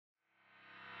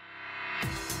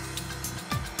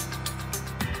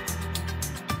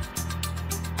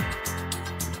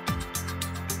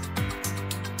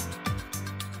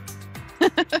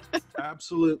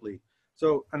Absolutely.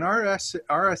 So an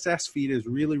RSS feed is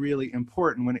really, really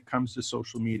important when it comes to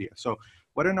social media. So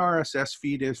what an RSS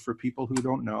feed is, for people who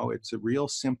don't know, it's a real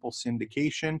simple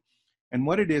syndication. And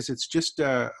what it is, it's just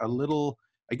a little,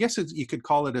 I guess you could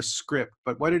call it a script,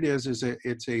 but what it is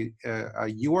it's a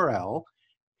URL.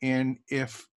 And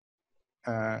if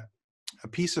a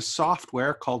piece of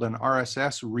software called an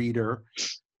RSS reader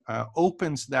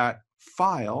opens that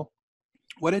file,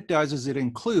 what it does is it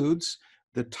includes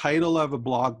the title of a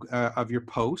blog, of your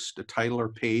post, a title or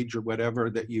page or whatever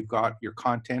that you've got, your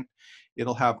content.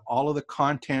 It'll have all of the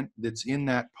content that's in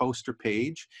that post or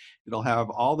page. It'll have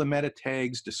all the meta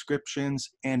tags, descriptions,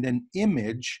 and an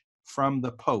image from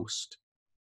the post.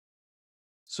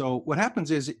 So what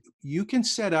happens is you can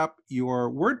set up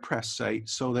your WordPress site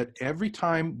so that every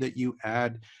time that you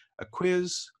add a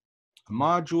quiz, a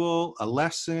module, a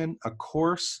lesson, a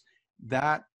course,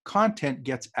 that content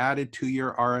gets added to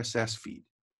your RSS feed,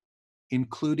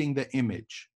 including the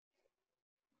image.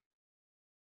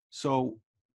 So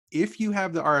if you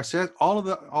have the RSS, all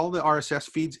the RSS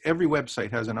feeds, every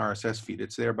website has an RSS feed.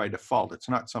 It's there by default. It's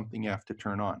not something you have to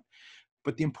turn on.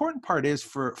 But the important part is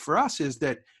for us is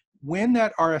that when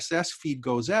that RSS feed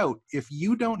goes out, if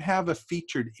you don't have a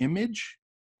featured image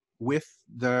with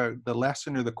the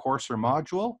lesson or the course or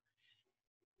module,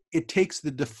 it takes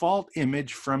the default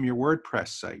image from your WordPress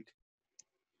site,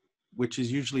 which is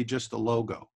usually just a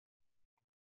logo.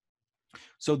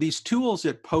 So these tools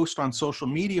that post on social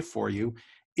media for you,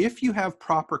 if you have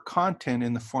proper content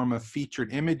in the form of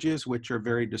featured images, which are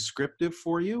very descriptive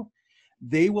for you,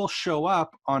 they will show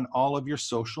up on all of your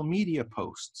social media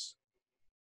posts.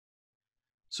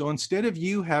 So instead of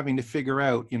you having to figure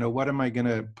out, what am I going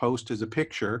to post as a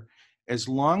picture, as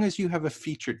long as you have a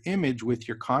featured image with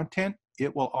your content,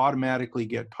 it will automatically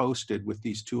get posted with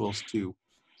these tools to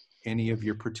any of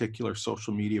your particular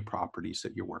social media properties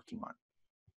that you're working on.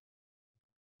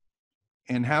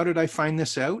 And how did I find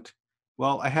this out?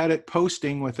 Well, I had it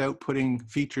posting without putting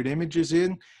featured images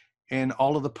in, and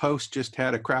all of the posts just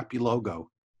had a crappy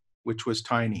logo, which was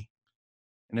tiny,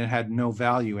 and it had no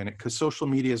value in it, because social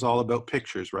media is all about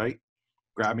pictures, right?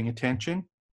 Grabbing attention.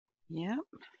 Yeah.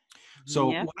 So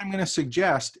what I'm going to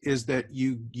suggest is that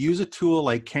you use a tool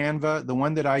like Canva. The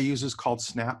one that I use is called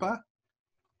Snappa,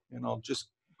 and I'll just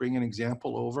bring an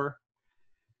example over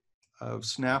of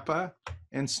Snappa.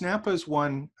 And Snappa is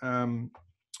one.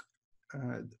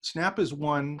 Snap is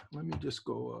one. Let me just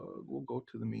go. We'll go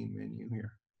to the main menu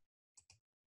here.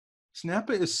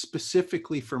 Snappa is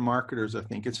specifically for marketers, I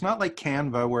think. It's not like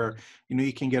Canva where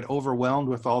you can get overwhelmed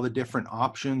with all the different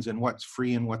options and what's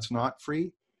free and what's not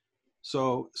free.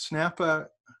 So Snappa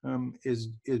is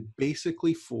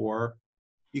basically for,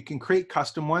 you can create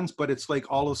custom ones, but it's like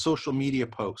all the social media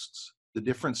posts. The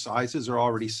different sizes are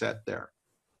already set there.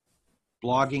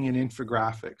 Blogging and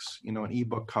infographics, an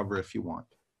ebook cover if you want.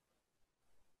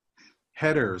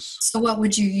 Headers. So what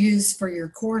would you use for your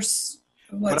course?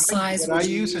 What size would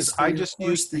you use? I just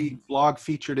use the blog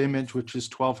featured image, which is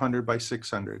 1200 by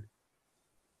 600.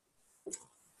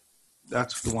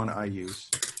 That's the one I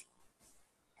use.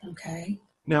 Okay.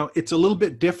 Now it's a little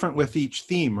bit different with each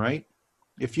theme, right?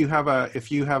 If you have a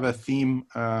theme,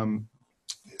 that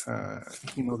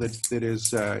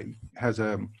is has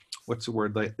a, what's the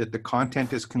word, like that the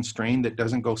content is constrained, that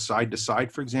doesn't go side to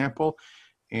side, for example,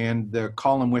 and the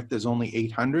column width is only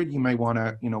 800, you may want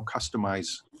to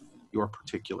customize your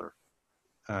particular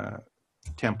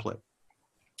template.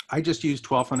 I just use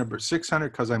 1200 by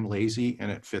 600 because I'm lazy and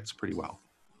it fits pretty well.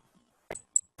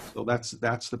 So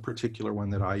that's the particular one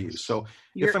that I use. So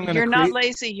if I'm going to you're not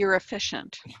lazy, you're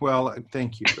efficient. Well,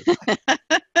 thank you for that.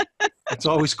 It's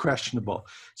always questionable.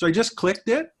 So I just clicked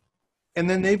it, and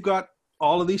then they've got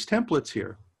all of these templates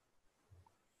here.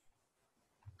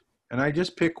 And I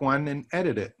just pick one and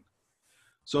edit it.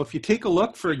 So if you take a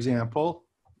look, for example,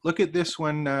 look at this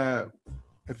one.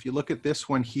 If you look at this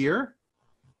one here,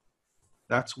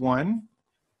 that's one.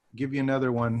 Give you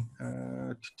another one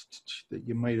that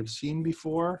you might have seen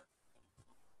before.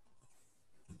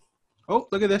 Oh,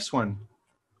 look at this one.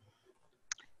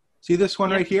 See this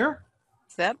one right here?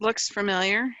 That looks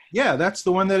familiar. Yeah, that's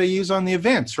the one that I use on the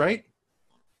events, right?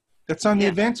 That's on the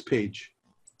events page.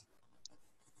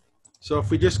 So if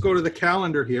we just go to the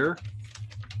calendar here,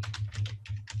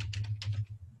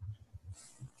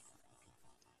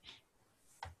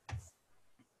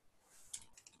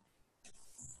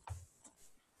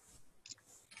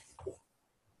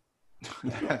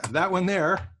 that one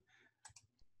there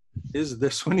is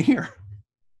this one here.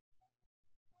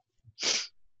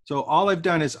 So all I've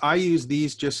done is I use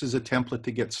these just as a template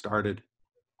to get started.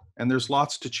 And there's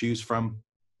lots to choose from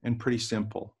and pretty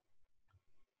simple.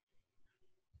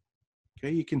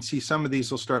 Okay, you can see some of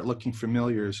these will start looking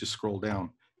familiar as you scroll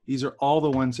down. These are all the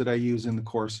ones that I use in the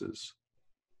courses.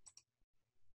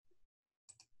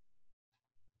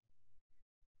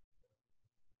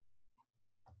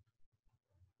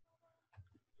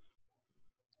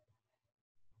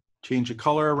 Change the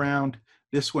color around.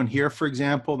 This one here, for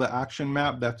example, the action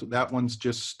map, that one's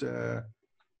just, that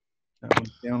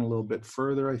one's down a little bit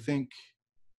further, I think.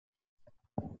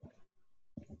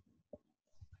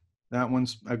 That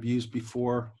one's I've used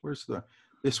before.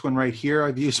 This one right here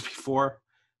I've used before.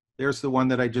 There's the one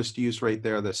that I just used right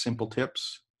there, the simple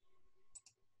tips.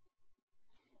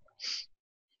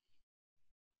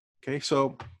 Okay,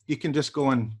 so you can just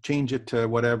go and change it to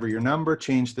whatever your number,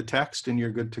 change the text, and you're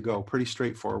good to go. Pretty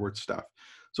straightforward stuff.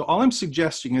 So all I'm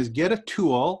suggesting is get a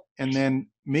tool and then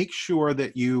make sure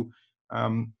that you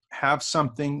have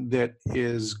something that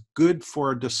is good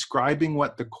for describing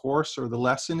what the course or the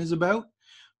lesson is about,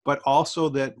 but also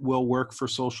that will work for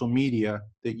social media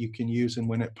that you can use. And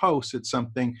when it posts, it's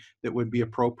something that would be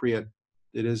appropriate,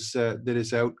 that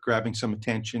is out grabbing some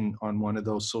attention on one of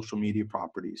those social media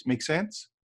properties. Make sense?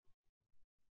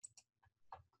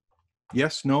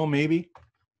 Yes, no, maybe?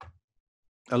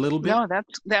 A little bit? No,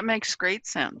 that makes great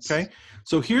sense. Okay,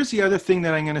 so here's the other thing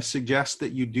that I'm going to suggest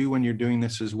that you do when you're doing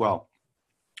this as well.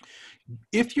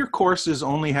 If your courses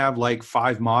only have like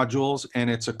 5 modules and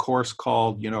it's a course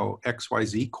called,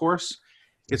 XYZ course,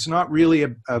 it's not really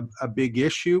a big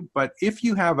issue. But if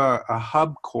you have a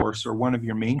hub course or one of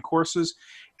your main courses,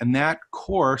 and that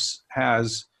course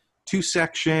has 2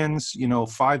 sections,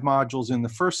 5 modules in the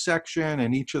first section,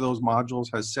 and each of those modules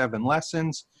has 7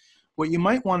 lessons, what you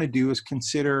might want to do is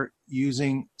consider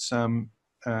using some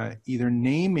either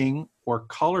naming or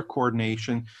color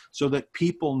coordination so that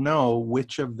people know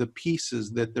which of the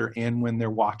pieces that they're in when they're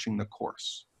watching the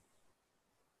course.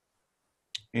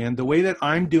 And the way that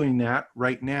I'm doing that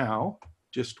right now,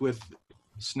 just with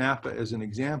Snappa as an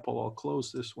example, I'll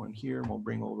close this one here and we'll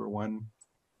bring over one.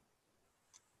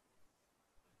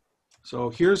 So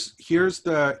here's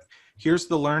the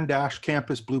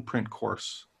Learn-Campus Blueprint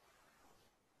course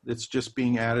that's just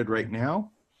being added right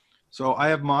now. So I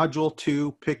have module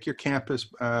 2, pick your campus,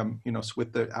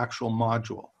 with the actual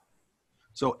module.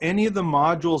 So any of the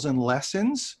modules and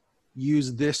lessons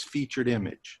use this featured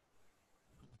image.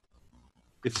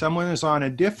 If someone is on a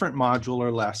different module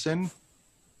or lesson,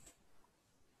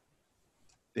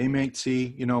 they might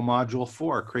see, module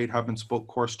 4, create hub and spoke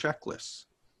course checklists.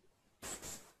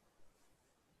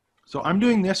 So I'm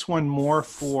doing this one more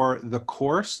for the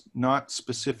course, not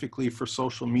specifically for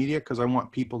social media, because I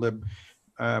want people to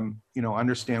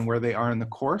understand where they are in the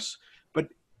course. But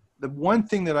the one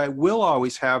thing that I will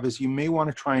always have is you may want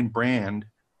to try and brand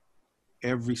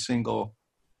every single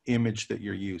image that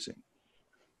you're using.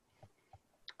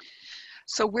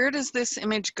 So where does this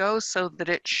image go so that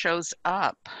it shows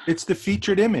up? It's the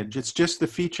featured image. It's just the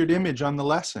featured image on the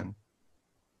lesson.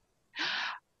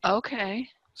 Okay.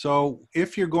 So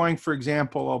if you're going, for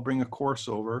example, I'll bring a course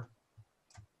over.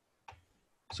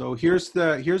 So here's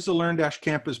the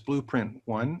Learn-Campus Blueprint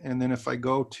one. And then if I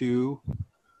go to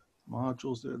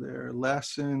modules, they're there,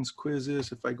 lessons,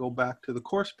 quizzes. If I go back to the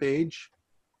course page,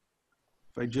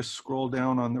 if I just scroll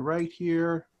down on the right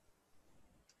here,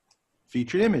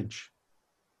 featured image.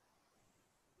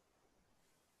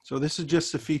 So this is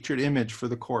just the featured image for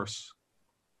the course.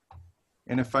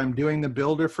 And if I'm doing the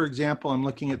builder, for example, I'm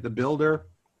looking at the builder.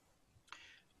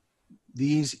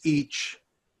 These each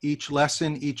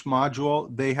lesson, each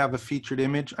module, they have a featured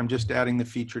image. I'm just adding the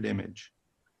featured image.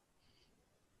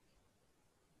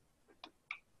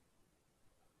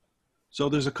 So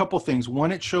there's a couple things.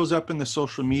 One, it shows up in the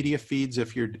social media feeds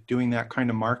if you're doing that kind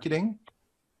of marketing.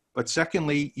 But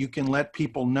secondly, you can let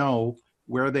people know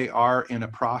where they are in a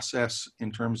process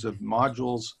in terms of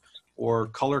modules or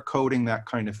color coding, that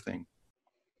kind of thing.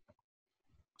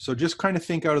 So just kind of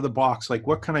think out of the box, like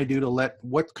what can I do to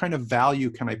what kind of value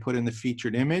can I put in the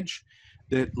featured image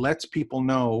that lets people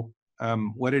know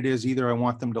what it is either I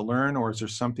want them to learn, or is there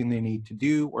something they need to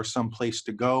do, or some place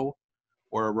to go,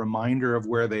 or a reminder of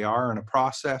where they are in a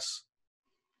process.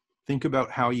 Think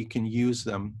about how you can use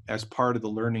them as part of the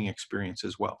learning experience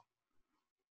as well.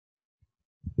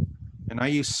 And I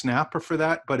use Snapper for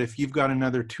that, but if you've got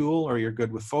another tool, or you're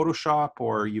good with Photoshop,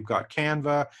 or you've got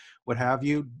Canva, what have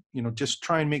you, just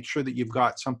try and make sure that you've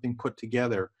got something put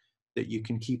together that you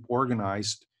can keep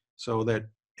organized so that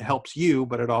it helps you,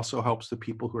 but it also helps the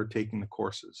people who are taking the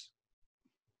courses.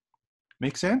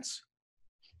 Make sense?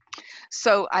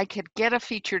 So I could get a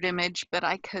featured image, but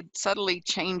I could subtly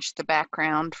change the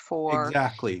background for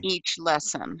Exactly. each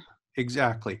lesson.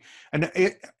 Exactly. And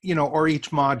or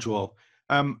each module.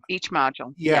 Each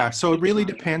module. Yeah, so it each really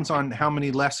module. depends on how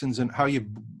many lessons and how you've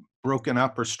broken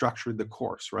up or structured the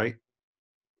course, right?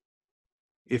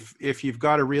 If you've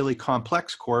got a really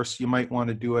complex course, you might want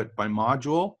to do it by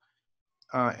module,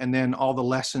 and then all the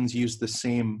lessons use the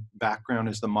same background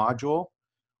as the module.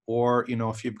 Or, you know,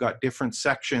 if you've got different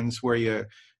sections where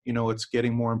you know, it's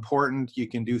getting more important, you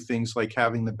can do things like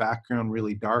having the background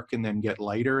really dark and then get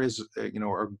lighter as, you know,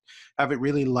 or have it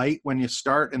really light when you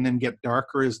start and then get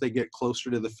darker as they get closer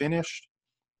to the finish.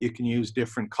 You can use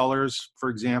different colors, for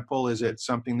example. Is it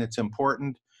something that's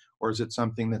important, or is it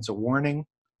something that's a warning?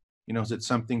 You know, is it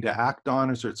something to act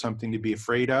on? Is it something to be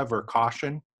afraid of or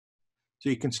caution? So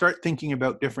you can start thinking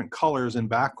about different colors and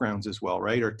backgrounds as well,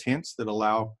 right? Or tints that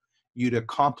allow you to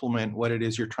complement what it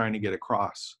is you're trying to get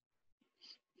across.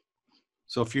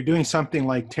 So if you're doing something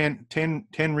like 10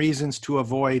 reasons to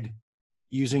avoid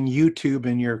using YouTube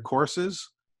in your courses,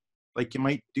 like you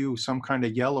might do some kind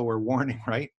of yellow or warning,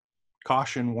 right?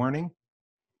 Caution warning.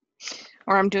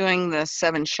 Or I'm doing the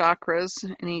 7 chakras,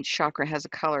 and each chakra has a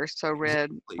color. So red,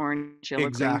 Exactly. orange, yellow,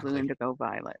 green, blue, Exactly. indigo,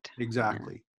 violet.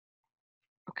 Exactly.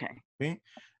 Yeah. Okay. Okay.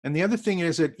 And the other thing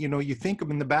is that, you know, you think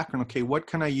of in the background, okay, what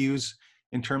can I use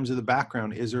in terms of the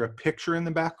background? Is there a picture in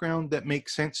the background that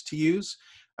makes sense to use?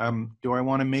 Do I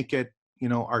want to make it, you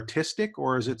know, artistic,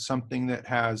 or is it something that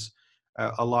has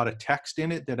a lot of text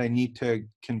in it that I need to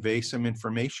convey some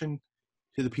information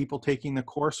to the people taking the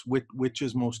course? Which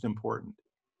is most important?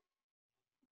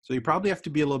 So you probably have to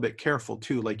be a little bit careful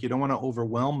too. Like, you don't want to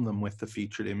overwhelm them with the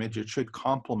featured image. It should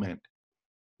complement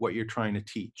what you're trying to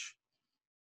teach.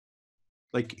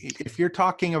 Like if you're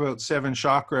talking about 7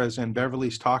 chakras and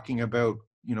Beverly's talking about,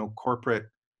 you know, corporate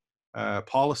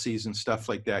policies and stuff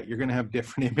like that, you're going to have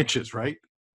different images, right?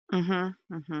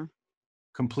 Mm-hmm. Mm-hmm.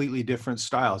 Completely different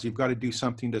styles. You've got to do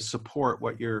something to support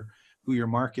who your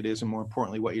market is, and more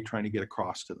importantly, what you're trying to get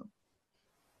across to them.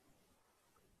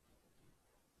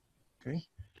 Okay.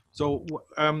 So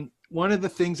one of the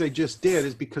things I just did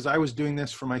is, because I was doing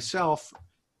this for myself,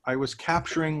 I was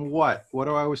capturing what? What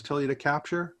do I always tell you to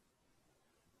capture?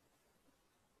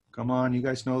 Come on, you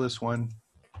guys know this one.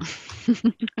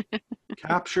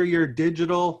 Capture your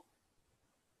digital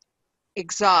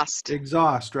exhaust,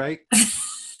 right?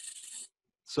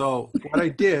 So what I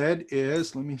did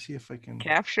is, let me see if I can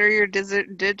capture your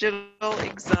digital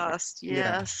exhaust.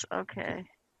 Yes. Yeah. Okay.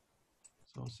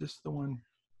 So is this the one?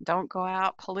 Don't go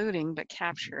out polluting, but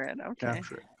capture it. Okay.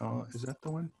 Capture it. Oh, is that the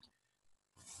one?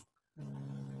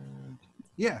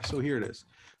 Yeah, so here it is.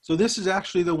 So this is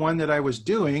actually the one that I was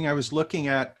doing. I was looking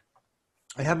at,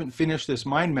 I haven't finished this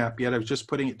mind map yet. I was just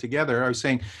putting it together. I was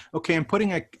saying, okay, I'm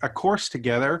putting a course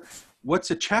together.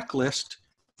 What's a checklist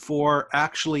for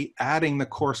actually adding the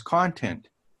course content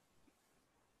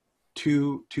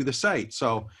to the site?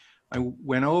 So I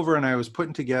went over and I was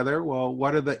putting together, well,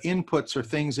 what are the inputs or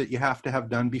things that you have to have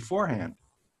done beforehand?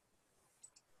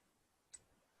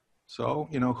 So,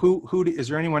 you know, is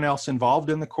there anyone else involved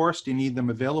in the course? Do you need them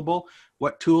available?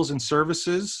 What tools and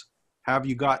services have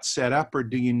you got set up, or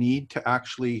do you need to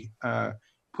actually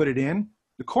put it in?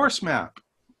 The course map,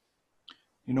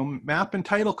 you know, map and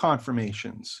title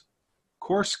confirmations,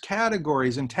 course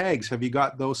categories and tags. Have you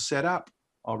got those set up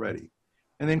already?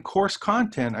 And then course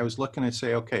content, I was looking to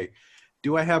say, okay,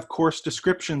 do I have course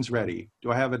descriptions ready?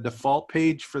 Do I have a default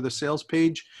page for the sales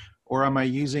page? Or am I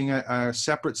using a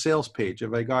separate sales page?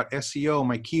 Have I got SEO,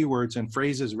 my keywords and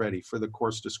phrases ready for the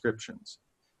course descriptions?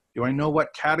 Do I know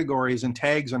what categories and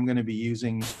tags I'm going to be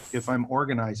using if I'm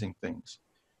organizing things?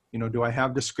 You know, do I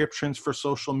have descriptions for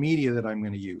social media that I'm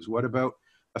going to use? What about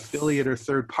affiliate or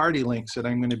third-party links that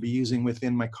I'm going to be using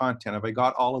within my content? Have I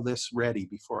got all of this ready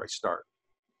before I start?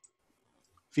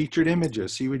 Featured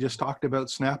images. See, we just talked about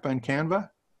Snap and Canva.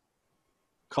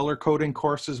 Color coding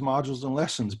courses, modules, and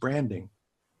lessons, branding.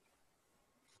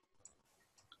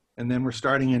 And then we're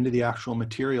starting into the actual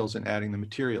materials and adding the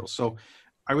materials. So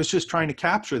I was just trying to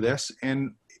capture this.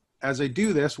 And as I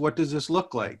do this, what does this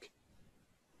look like?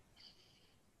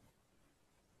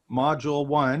 Module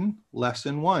 1,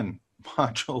 lesson 1.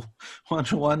 Module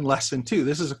 1, lesson 2.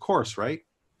 This is a course, right?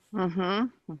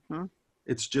 Mm-hmm. Mm-hmm.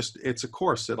 It's a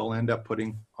course that I'll end up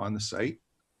putting on the site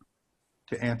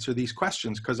to answer these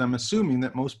questions, because I'm assuming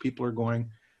that most people are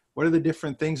going, what are the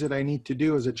different things that I need to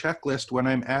do as a checklist when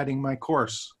I'm adding my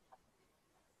course?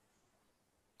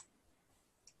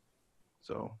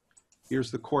 So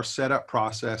here's the course setup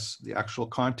process, the actual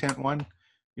content one.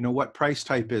 You know, what price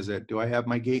type is it? Do I have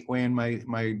my gateway and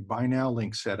my buy now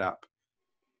link set up?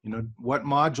 You know, what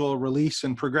module release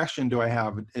and progression do I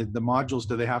have? The modules,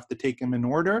 do they have to take them in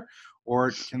order,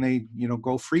 or can they, you know,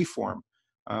 go free form?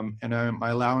 And am I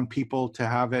allowing people to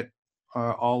have it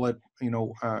all at,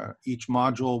 each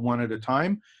module one at a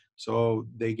time? So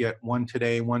they get one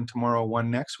today, one tomorrow, one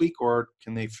next week, or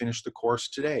can they finish the course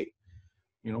today?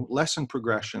 Lesson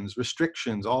progressions,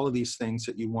 restrictions, all of these things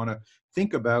that you want to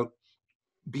think about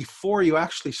before you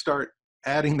actually start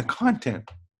adding the content.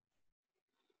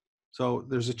 So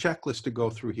there's a checklist to go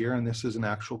through here, and this is an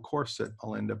actual course that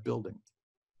I'll end up building.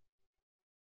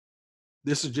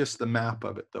 This is just the map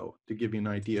of it, though, to give you an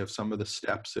idea of some of the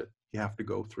steps that you have to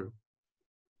go through.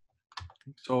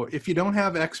 So if you don't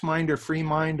have XMind or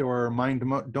FreeMind or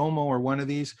MindDomo or one of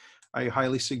these, I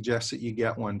highly suggest that you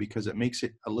get one, because it makes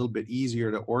it a little bit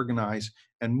easier to organize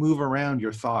and move around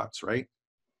your thoughts, right?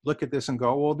 Look at this and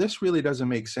go, well, this really doesn't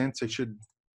make sense. I should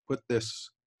put this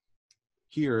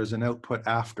here as an output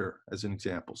after, as an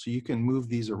example. So you can move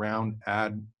these around,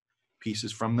 add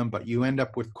pieces from them, but you end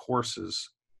up with courses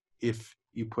if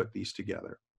you put these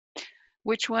together.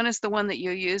 Which one is the one that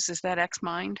you use? Is that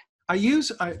XMind? I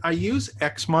use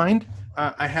XMind.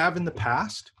 I have in the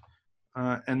past,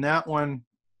 and that one,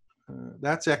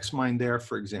 that's XMind there,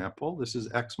 for example. This is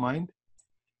XMind,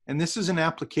 and this is an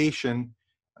application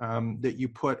that you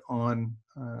put on,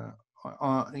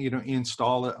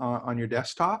 install it on your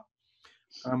desktop.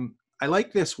 I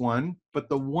like this one, but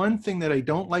the one thing that I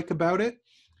don't like about it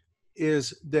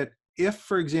is that if,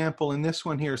 for example, in this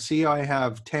one here, see, I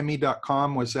have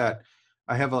temi.com was that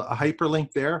I have a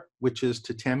hyperlink there, which is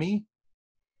to Temi.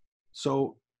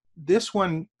 So this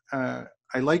one, I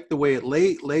like the way it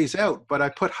lays out, but I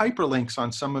put hyperlinks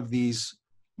on some of these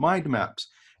mind maps.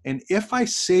 And if I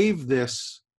save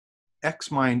this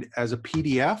XMind as a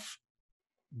PDF,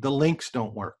 the links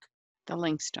don't work. The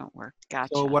links don't work. Gotcha.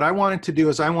 So what I wanted to do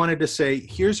is I wanted to say,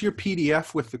 here's your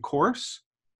PDF with the course,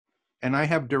 and I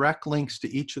have direct links to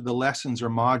each of the lessons or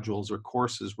modules or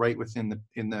courses right within the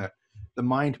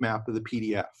mind map of the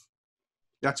PDF.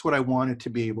 That's what I wanted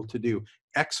to be able to do.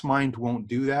 XMind won't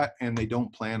do that, and they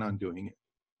don't plan on doing it.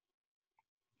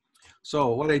 So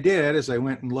what I did is I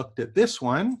went and looked at this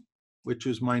one, which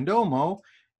is MindDomo,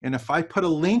 and if I put a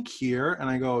link here and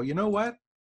I go, you know what,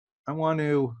 I want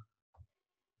to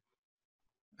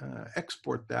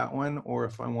export that one, or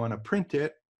if I want to print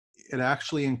it, it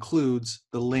actually includes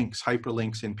the links,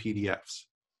 hyperlinks in PDFs.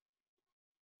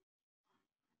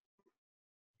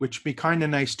 Which would be kind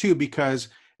of nice too, because,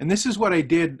 and this is what I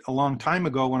did a long time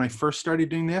ago when I first started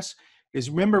doing this, is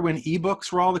remember when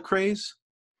ebooks were all the craze?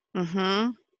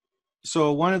 Mm-hmm.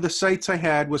 So one of the sites I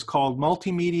had was called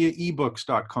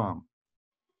multimediaebooks.com.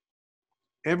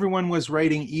 Everyone was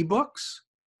writing ebooks.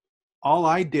 All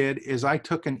I did is I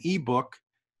took an ebook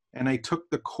and I took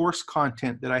the course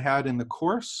content that I had in the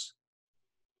course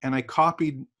and I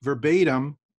copied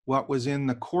verbatim what was in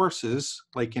the courses,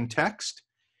 like in text,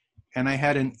 and I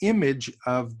had an image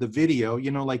of the video,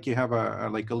 like you have a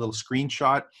little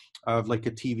screenshot of like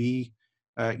a TV,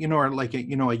 or like a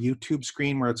YouTube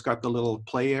screen where it's got the little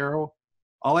play arrow.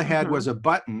 All I had was a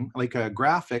button, like a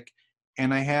graphic,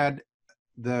 and I had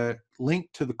the link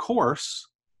to the course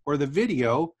or the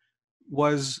video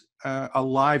was a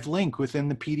live link within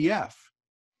the PDF.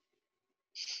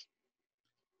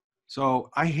 So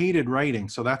I hated writing,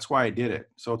 so that's why I did it.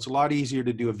 So it's a lot easier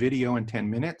to do a video in 10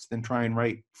 minutes than try and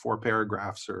write 4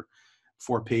 paragraphs or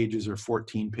 4 pages or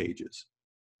 14 pages.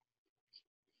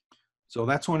 So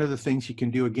that's one of the things you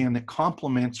can do, again, that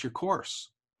complements your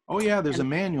course. Oh yeah, there's a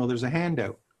manual, there's a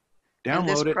handout. Download and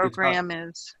this it. program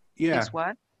is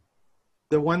what?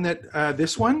 The one that,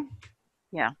 this one?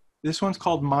 Yeah. This one's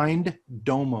called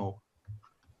MindDomo.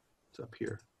 It's up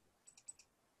here.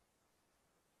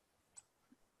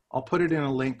 I'll put it in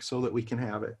a link so that we can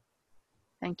have it.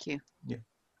 Thank you. Yeah.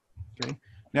 Okay.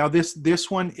 Now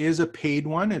this one is a paid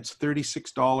one. It's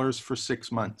 $36 for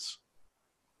 6 months.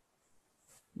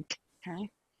 Okay.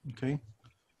 Okay.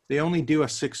 They only do a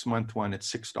 6-month one. It's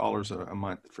 $6 a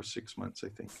month for 6 months, I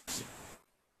think.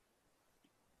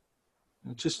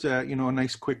 It's just a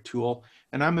nice quick tool.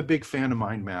 And I'm a big fan of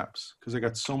mind maps because I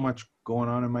got so much going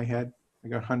on in my head. I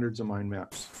got hundreds of mind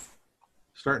maps.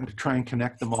 Starting to try and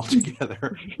connect them all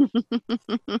together.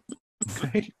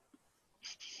 Okay.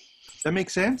 That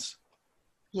makes sense?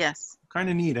 Yes. Kind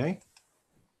of neat, eh?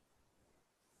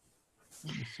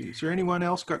 Let me see. Is there anyone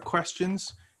else got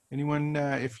questions? Anyone,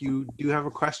 if you do have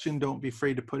a question, don't be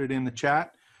afraid to put it in the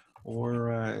chat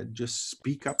or just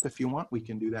speak up if you want. We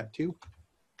can do that too.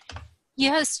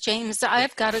 Yes, James,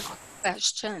 I've got a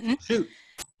question. Shoot.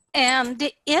 And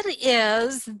it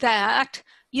is that,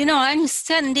 I'm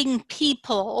sending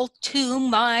people to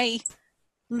my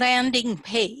landing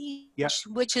page, Yep.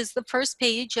 which is the first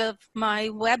page of my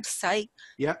website.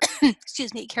 Yeah.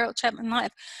 Excuse me, Carol Chapman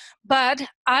Live. But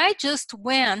I just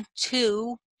went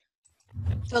to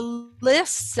the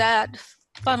lists at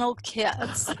Funnel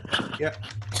Kits, Yeah.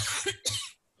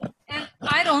 and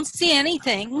I don't see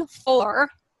anything for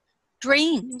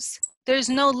dreams. There's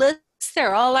no list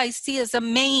there. All I see is a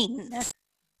main.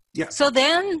 Yeah. So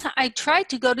then I tried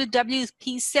to go to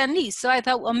WP Sendy. So I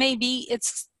thought, well, maybe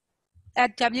it's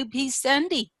at WP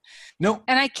Sendy. No.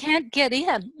 And I can't get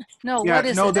in. No, Yeah. what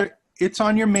is No. it? It's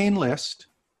on your main list.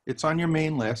 It's on your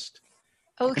main list.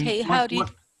 Okay, And how do you?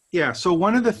 yeah. So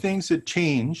one of the things that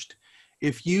changed,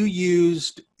 if you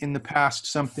used in the past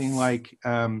something like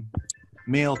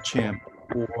MailChimp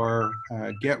or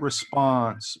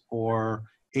GetResponse or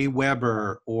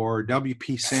Aweber or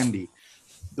WP Sendy,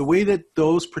 the way that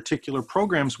those particular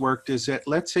programs worked is that,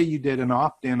 let's say you did an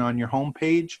opt-in on your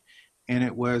homepage, and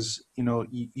it was,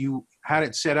 you had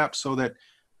it set up so that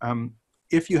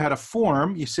if you had a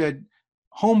form, you said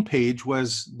homepage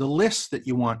was the list that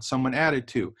you want someone added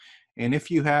to. And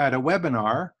if you had a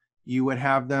webinar, you would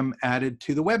have them added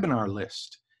to the webinar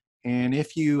list. And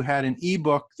if you had an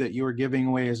ebook that you were giving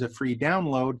away as a free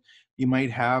download, you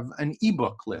might have an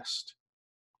ebook list.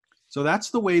 So that's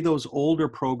the way those older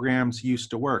programs used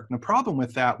to work. And the problem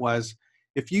with that was,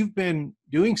 if you've been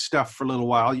doing stuff for a little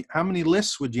while, how many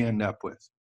lists would you end up with?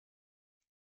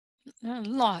 A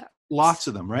lot. Lots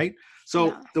of them, right? So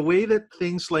Yeah. the way that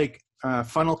things like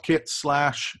Funnel Kit /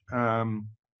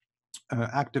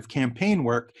 Active Campaign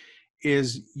work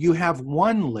is, you have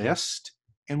one list,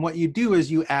 and what you do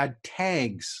is you add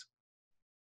tags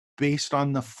based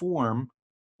on the form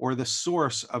or the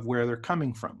source of where they're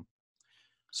coming from.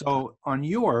 So on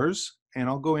yours, and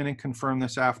I'll go in and confirm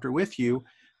this after with you,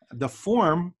 the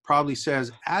form probably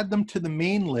says add them to the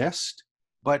main list,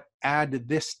 but add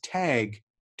this tag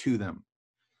to them.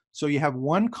 So you have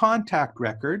one contact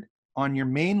record on your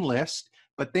main list,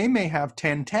 but they may have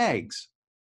 10 tags.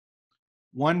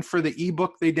 One for the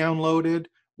ebook they downloaded,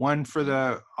 one for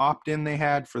the opt-in they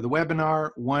had for the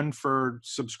webinar, one for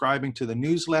subscribing to the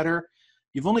newsletter.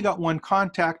 You've only got one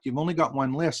contact, you've only got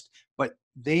one list, but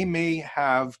they may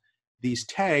have these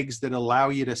tags that allow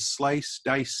you to slice,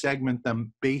 dice, segment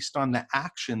them based on the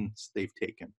actions they've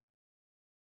taken.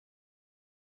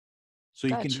 So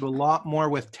you can do a lot more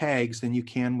with tags than you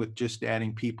can with just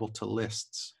adding people to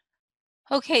lists.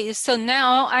 Okay, so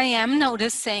now I am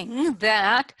noticing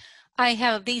that I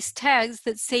have these tags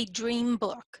that say dream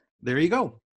book. There you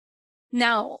go.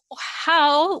 Now,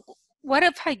 what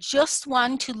if I just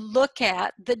want to look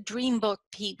at the dream book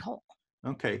people?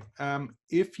 Okay,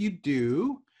 if you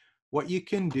do, what you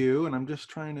can do, and I'm just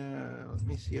trying to, let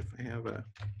me see if I have a,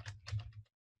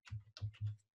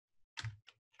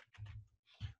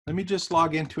 let me just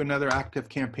log into another Active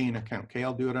Campaign account. Okay,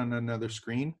 I'll do it on another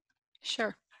screen.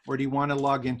 Sure. Or do you want to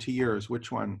log into yours?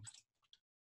 Which one?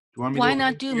 Do you want me Why to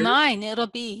not do mine? It'll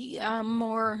be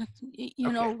more,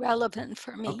 Okay. relevant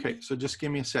for me. Okay, so just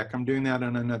give me a sec. I'm doing that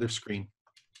on another screen.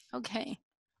 Okay.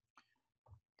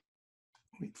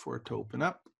 Wait for it to open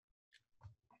up.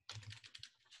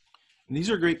 And these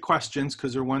are great questions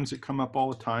because they're ones that come up all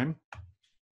the time.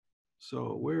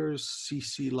 So where's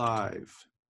CC Live?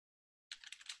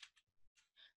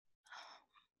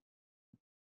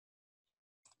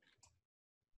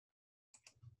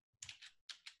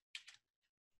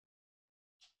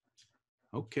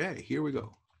 Okay, here we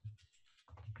go.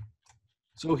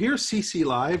 So here's CC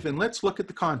Live, and let's look at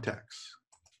the contacts.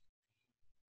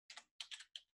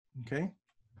 Okay.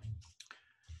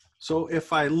 So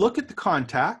if I look at the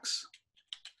contacts,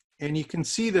 and you can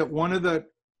see that one of the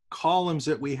columns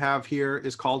that we have here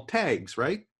is called tags,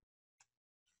 right?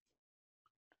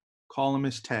 Column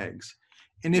is tags.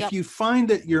 And if you find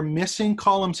that you're missing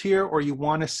columns here, or you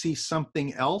want to see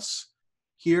something else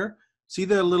here, see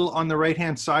the little, on the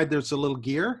right-hand side, there's a little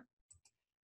gear.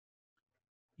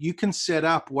 You can set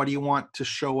up what do you want to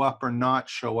show up or not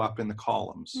show up in the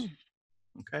columns.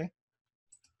 Okay.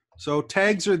 So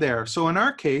tags are there. So in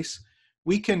our case,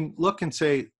 we can look and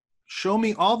say, show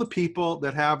me all the people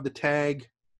that have the tag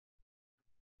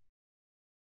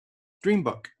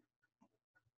Dreambook.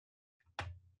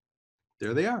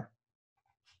 There they are.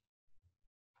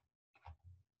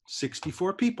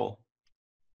 64 people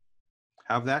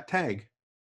have that tag.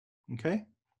 Okay.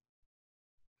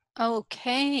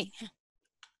 Okay.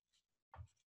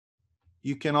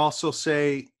 You can also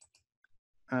say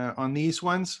on these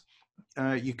ones,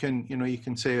 you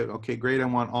can say, okay, great. I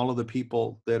want all of the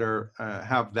people that are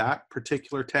have that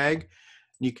particular tag.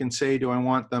 You can say, do I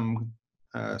want them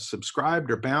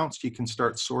subscribed or bounced? You can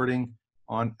start sorting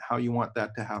on how you want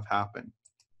that to have happen.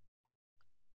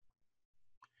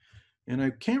 And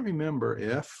I can't remember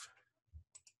if,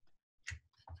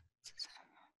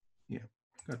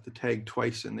 got the tag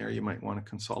twice in there. You might want to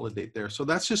consolidate there. So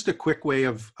that's just a quick way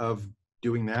of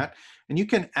doing that. And you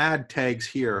can add tags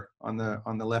here on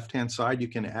the left-hand side. You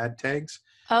can add tags.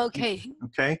 Okay,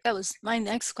 Okay. that was my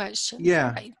next question.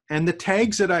 Yeah. Right. And the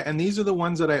tags and these are the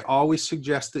ones that I always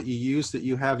suggest that you use, that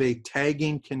you have a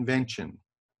tagging convention.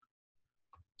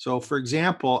 So for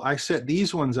example, I set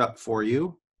these ones up for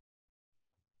you.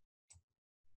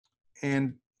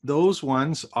 And those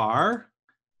ones are,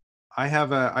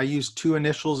 I use 2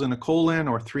 initials and a colon,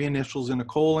 or 3 initials and a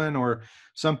colon, or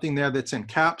something there that's in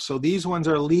caps. So these ones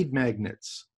are lead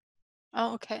magnets.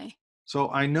 Oh, okay. So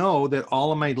I know that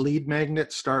all of my lead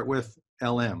magnets start with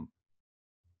LM.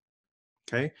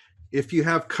 Okay. If you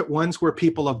have ones where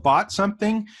people have bought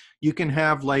something, you can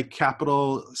have like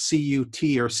capital CUT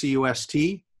or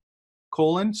CUST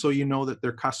colon, so you know that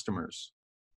they're customers,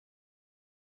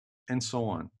 and so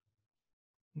on.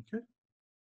 Okay.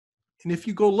 And if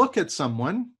you go look at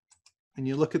someone and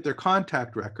you look at their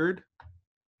contact record,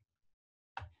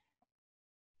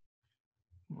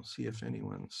 we'll see if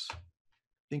anyone's, I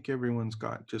think everyone's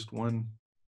got just one.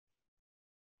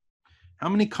 How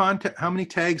many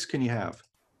tags can you have?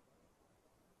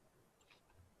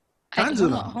 Tons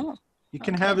of them. Oh, You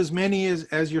can okay. have as many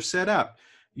as you're set up.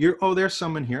 Oh, there's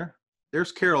someone here.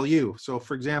 There's Carol, you. So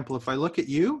for example, if I look at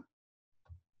you,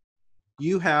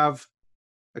 you have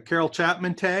a Carol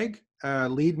Chapman tag, a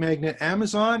lead magnet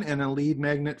Amazon, and a lead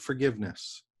magnet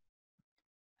forgiveness.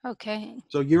 Okay.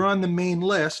 So you're on the main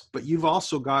list, but you've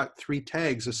also got 3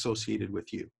 tags associated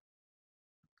with you.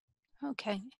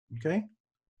 Okay. Okay?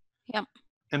 Yep.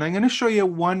 And I'm going to show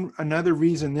you another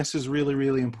reason this is really,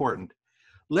 really important.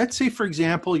 Let's say, for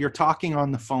example, you're talking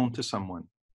on the phone to someone,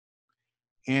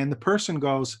 and the person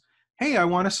goes, "Hey, I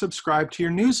want to subscribe to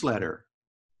your newsletter."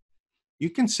 You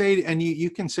can say, and you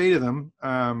can say to them,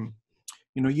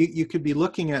 you could be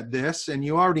looking at this and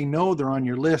you already know they're on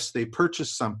your list, they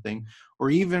purchased something, or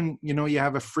even, you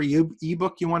have a free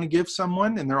ebook you want to give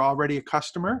someone and they're already a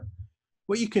customer.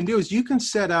 What you can do is you can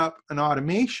set up an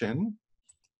automation,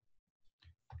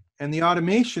 and the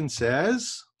automation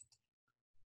says,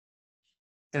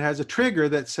 it has a trigger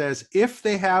that says, if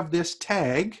they have this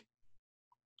tag,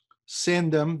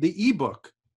 send them the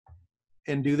ebook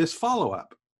and do this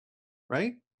follow-up,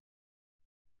 right?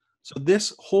 So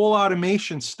this whole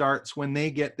automation starts when they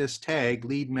get this tag,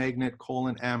 lead magnet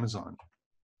Amazon.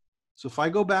 So if I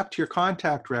go back to your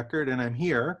contact record and I'm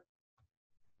here,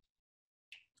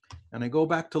 and I go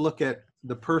back to look at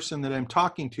the person that I'm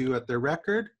talking to at their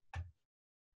record,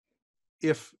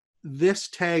 if this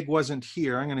tag wasn't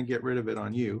here, I'm going to get rid of it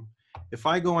on you. If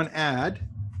I go and add,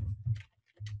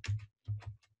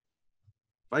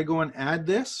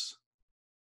 this,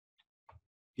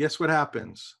 guess what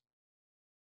happens?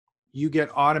 You get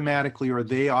automatically, or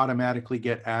they automatically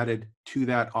get added to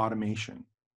that automation.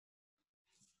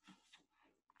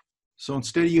 So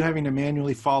instead of you having to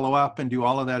manually follow up and do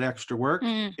all of that extra work,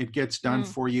 it gets done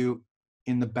for you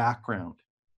in the background.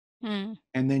 And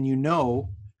then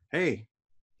hey,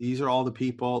 these are all the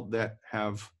people that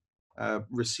have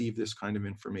received this kind of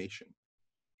information.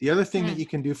 The other thing that you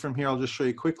can do from here, I'll just show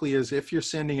you quickly, is if you're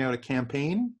sending out a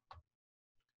campaign,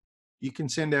 you can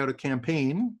send out a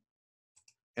campaign,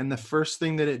 and the first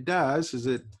thing that it does is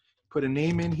it put a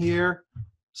name in here,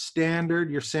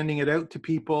 standard, you're sending it out to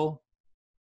people,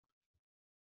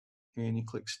 and you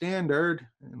click standard,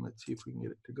 and let's see if we can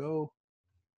get it to go.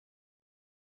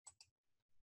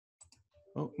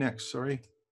 Oh, next, sorry.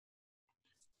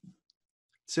 It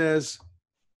says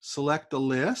select a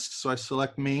list, so I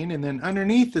select main, and then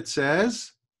underneath it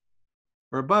says,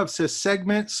 or above says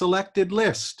segment selected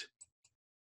list.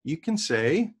 You can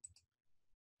say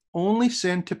only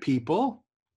send to people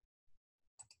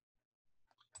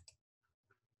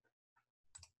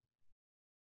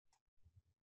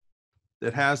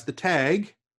that has the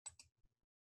tag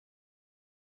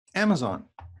Amazon.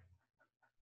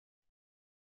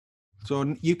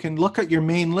 So you can look at your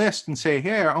main list and say,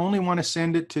 hey, I only want to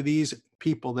send it to these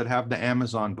people that have the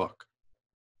Amazon book.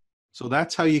 So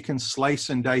that's how you can slice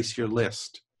and dice your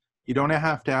list. You don't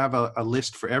have to have a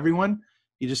list for everyone.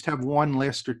 You just have one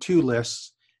list or 2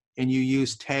 lists, and you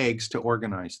use tags to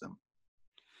organize them.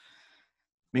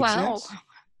 Make sense?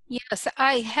 Yes,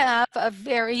 I have a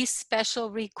very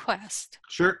special request.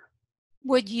 Sure.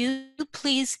 Would you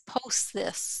please post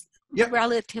this Yep.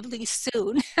 relatively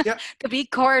soon, Yep. the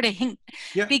recording?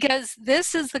 Yep. Because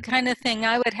this is the kind of thing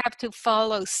I would have to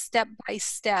follow step by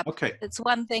step. Okay. It's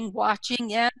one thing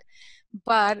watching it,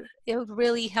 but it would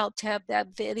really help to have that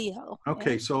video.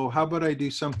 Okay, so how about I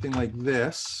do something like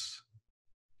this?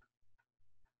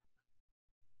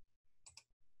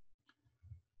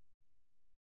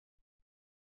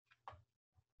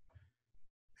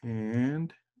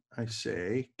 And I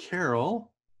say,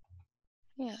 Carol,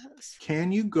 Yes.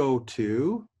 can you go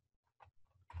to,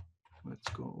 let's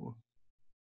go.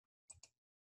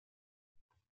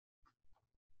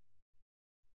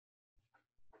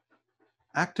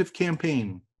 Active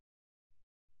campaign.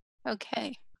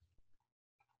 Okay.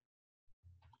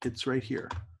 It's right here.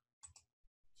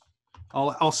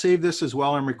 I'll save this as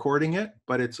well. I'm recording it,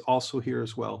 but it's also here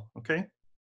as well. Okay.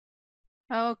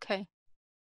 Okay.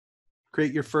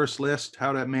 Create your first list,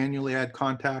 how to manually add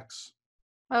contacts.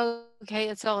 Okay,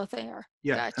 it's all there.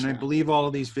 Yeah, and I Gotcha. believe all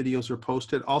of these videos are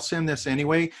posted. I'll send this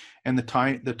anyway, and the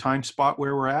time spot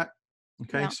where we're at,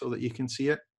 okay, Yeah. so that you can see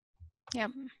it.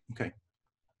 Yep. Okay.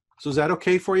 So is that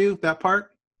okay for you, that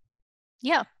part?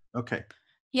 Yeah. Okay.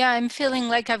 Yeah, I'm feeling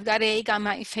like I've got egg on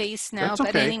my face now. That's But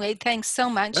okay. anyway, thanks so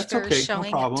much That's for okay. No showing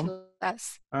it problem. to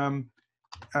us.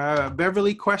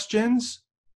 Beverly, questions?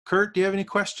 Kurt, do you have any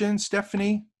questions?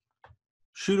 Stephanie,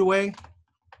 shoot away.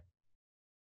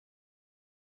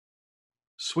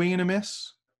 Swing and a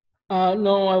miss?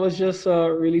 No, I was just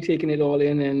really taking it all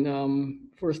in, and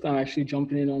first time actually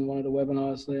jumping in on one of the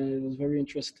webinars, and it was very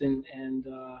interesting, and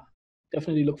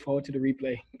definitely look forward to the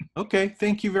replay. Okay,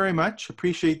 thank you very much.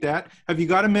 Appreciate that. Have you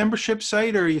got a membership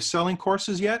site, or are you selling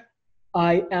courses yet?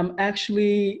 I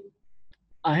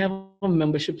have a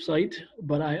membership site,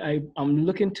 but I'm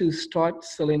looking to start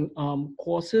selling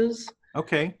courses.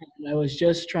 Okay. And I was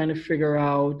just trying to figure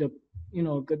out the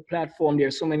good platform.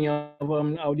 There's so many of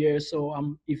them out there, so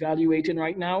I'm evaluating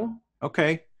right now.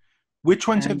 Okay. Which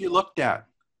ones have And you looked at?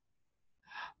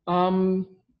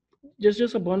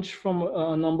 just a bunch from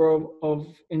a number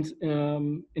of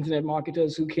internet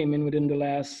marketers who came in within the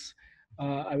last,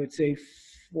 I would say,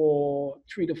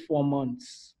 3 to 4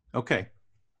 months. Okay.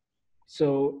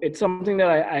 So it's something that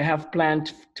I have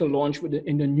planned to launch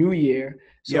in the new year.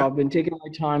 So Yeah. I've been taking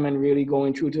my time and really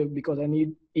going through it because I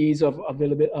need ease of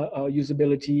availability,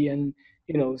 usability, and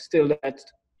still that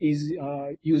easy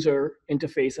user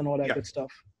interface and all that Yeah. good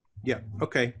stuff. Yeah.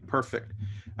 Okay. Perfect.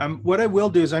 What I will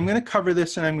do is I'm going to cover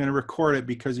this and I'm going to record it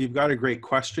because you've got a great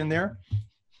question there.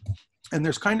 And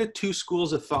there's kind of two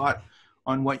schools of thought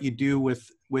on what you do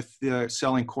with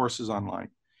selling courses online.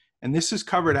 And this is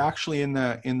covered actually in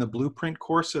the blueprint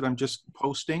course that I'm just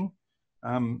posting.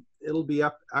 It'll be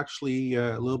up actually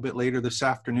a little bit later this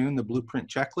afternoon, the blueprint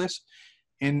checklist.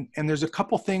 And there's a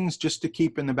couple things just to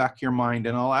keep in the back of your mind.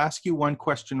 And I'll ask you one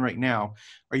question right now.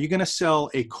 Are you going to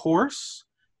sell a course?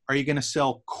 Are you going to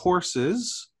sell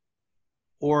courses?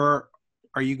 Or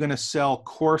are you going to sell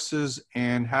courses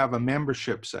and have a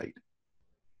membership site?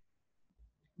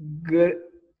 Good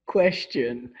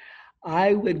question.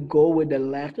 I would go with the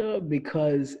latter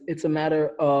because it's a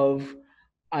matter of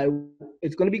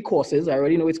it's going to be courses. I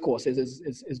already know it's courses.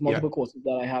 It's multiple courses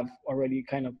that I have already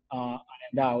kind of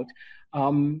ironed out.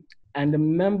 And the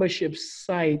membership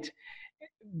site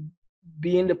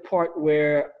being the part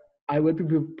where I would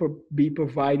be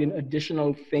providing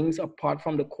additional things apart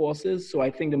from the courses. So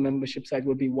I think the membership site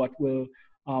will be what will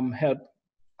help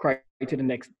cry to the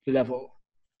next level.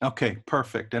 Okay,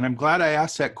 perfect. And I'm glad I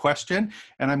asked that question,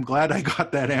 and I'm glad I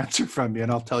got that answer from you,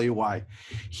 and I'll tell you why.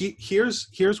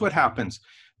 Here's what happens.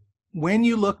 When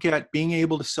you look at being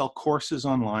able to sell courses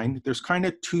online, there's kind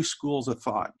of two schools of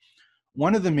thought.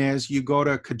 One of them is you go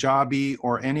to Kajabi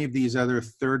or any of these other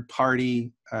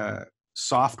third-party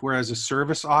software as a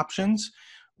service options,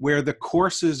 where the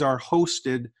courses are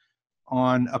hosted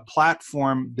on a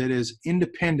platform that is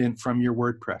independent from your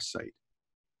WordPress site.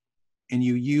 And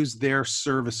you use their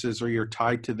services or you're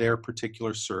tied to their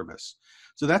particular service.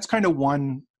 So that's kind of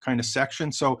one kind of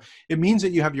section. So it means that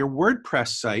you have your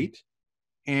WordPress site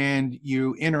and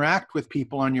you interact with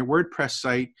people on your WordPress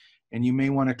site, and you may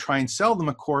want to try and sell them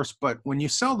a course, but when you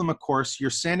sell them a course, you're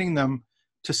sending them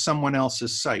to someone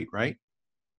else's site, right?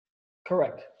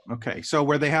 Correct. Okay, so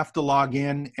where they have to log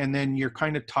in, and then you're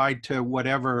kind of tied to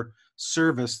whatever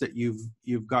service that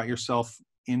you've got yourself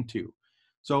into.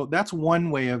 So that's one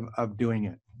way of doing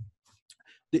it.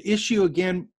 The issue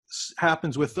again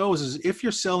happens with those is if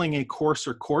you're selling a course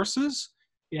or courses,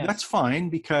 that's fine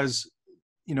because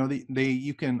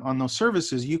you can on those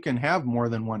services you can have more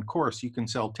than one course. You can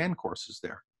sell 10 courses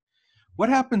there. What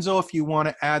happens though if you want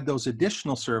to add those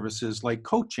additional services like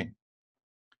coaching,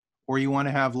 or you want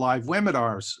to have live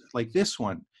webinars like this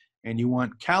one, and you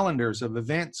want calendars of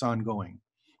events ongoing?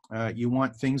 You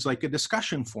want things like a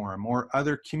discussion forum or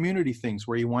other community things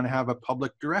where you want to have a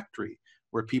public directory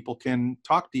where people can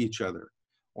talk to each other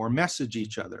or message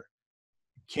each other.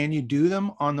 Can you do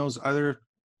them on those other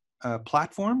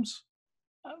platforms?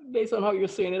 Based on how you're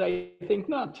saying it, I think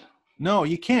not. No,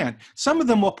 you can't. Some of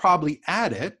them will probably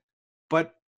add it,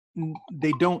 but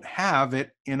they don't have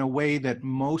it in a way that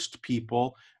most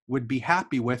people would be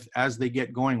happy with as they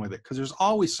get going with it, because there's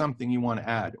always something you want to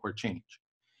add or change.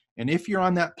 And if you're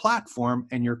on that platform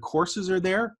and your courses are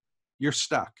there, you're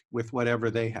stuck with whatever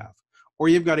they have. Or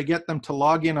you've got to get them to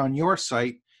log in on your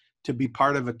site to be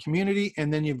part of a community,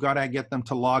 and then you've got to get them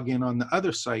to log in on the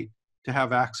other site to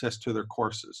have access to their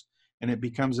courses. And it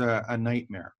becomes a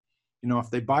nightmare. You know,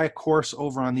 if they buy a course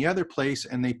over on the other place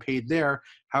and they paid there,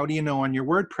 how do you know on your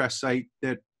WordPress site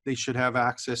that they should have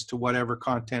access to whatever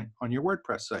content on your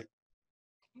WordPress site?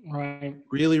 Right.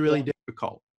 Really, really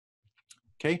difficult.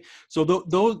 Okay, so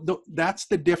that's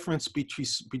the difference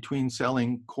between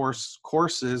selling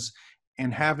courses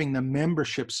and having the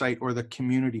membership site or the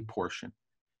community portion.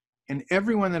 And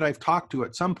everyone that I've talked to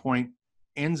at some point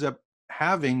ends up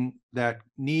having that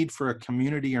need for a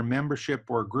community or membership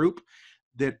or group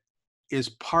that is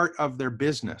part of their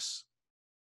business.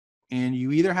 And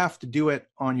you either have to do it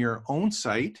on your own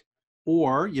site,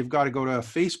 or you've got to go to a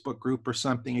Facebook group or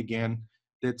something again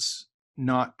that's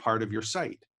not part of your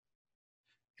site.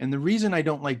 And the reason I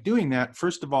don't like doing that,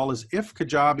 first of all, is if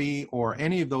Kajabi or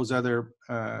any of those other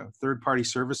third-party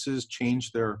services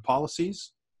change their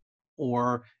policies,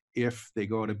 or if they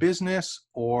go out of business,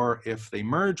 or if they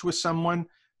merge with someone,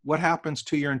 what happens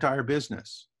to your entire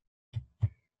business?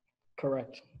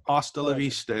 Correct. Hasta la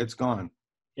vista, it's gone.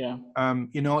 Yeah.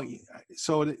 You know,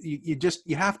 so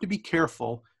you have to be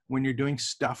careful when you're doing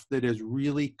stuff that is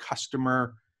really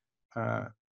customer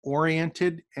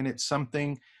oriented, and it's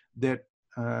something that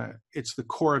it's the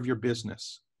core of your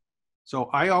business. So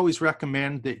I always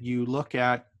recommend that you look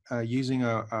at using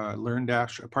a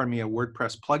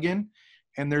WordPress plugin.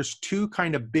 And there's two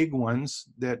kind of big ones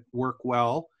that work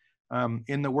well.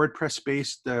 In the WordPress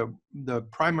space, the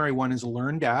primary one is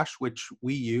LearnDash, which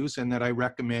we use and that I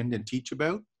recommend and teach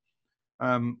about.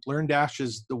 LearnDash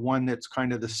is the one that's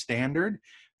kind of the standard.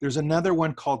 There's another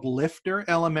one called Lifter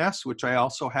LMS, which I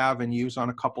also have and use on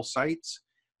a couple sites,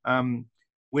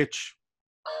 which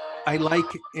I like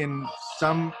in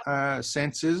some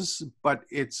senses, but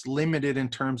it's limited in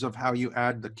terms of how you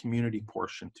add the community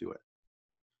portion to it.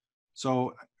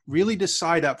 So really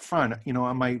decide up front, you know,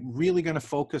 am I really going to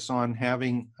focus on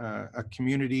having a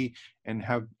community and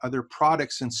have other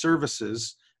products and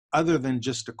services other than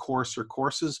just a course or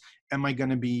courses? Am I going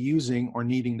to be using or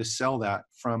needing to sell that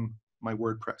from my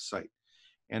WordPress site?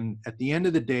 And at the end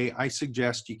of the day, I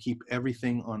suggest you keep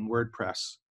everything on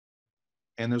WordPress.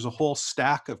 And there's a whole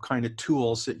stack of kind of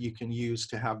tools that you can use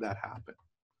to have that happen.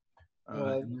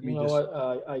 You know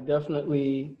what? I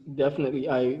definitely,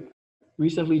 I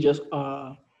recently just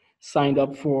signed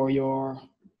up for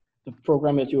the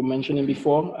program that you were mentioning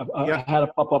before. I had a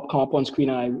pop-up come up on screen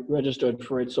and I registered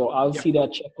for it. So I'll see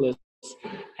that checklist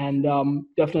and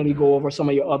definitely go over some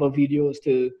of your other videos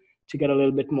to get a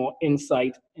little bit more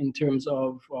insight in terms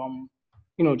of,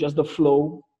 you know, just the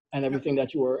flow and everything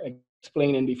that you were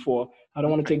explaining before. I don't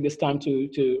want to take this time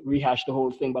to rehash the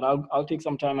whole thing, but I'll take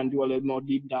some time and do a little more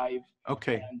deep dive.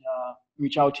 Okay. And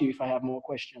reach out to you if I have more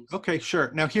questions. Okay,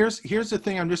 sure. Now here's the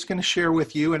thing I'm just going to share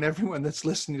with you and everyone that's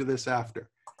listening to this after.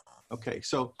 Okay,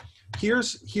 so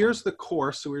here's the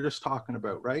course that we were just talking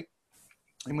about, right?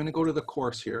 I'm going to go to the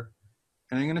course here,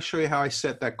 and I'm going to show you how I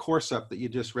set that course up that you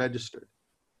just registered.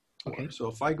 Okay. So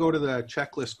if I go to the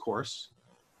checklist course,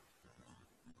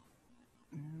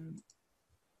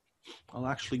 I'll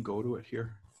actually go to it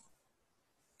here.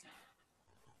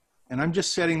 And I'm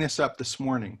just setting this up this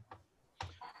morning.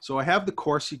 So I have the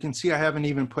course. You can see I haven't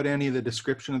even put any of the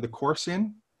description of the course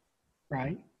in.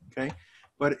 Right. Okay.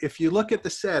 But if you look at the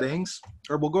settings,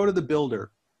 or we'll go to the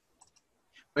builder.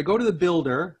 If I go to the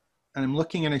builder and I'm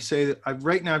looking and I say that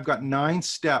right now I've got 9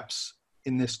 steps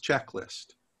in this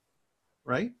checklist,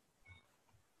 right?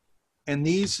 And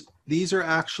these are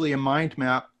actually a mind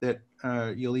map that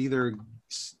you'll either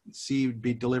see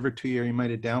be delivered to you or you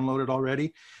might have downloaded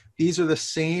already. These are the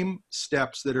same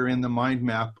steps that are in the mind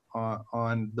map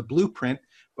on the blueprint,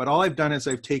 but all I've done is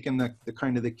I've taken the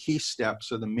kind of the key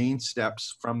steps or the main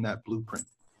steps from that blueprint.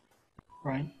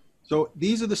 Right. So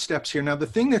these are the steps here. Now the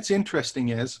thing that's interesting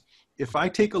is if I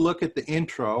take a look at the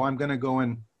intro, I'm going to go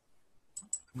and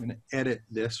I'm going to edit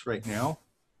this right now.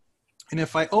 And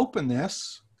if I open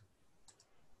this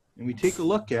and we take a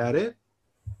look at it,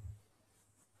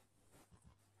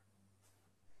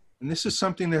 and this is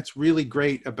something that's really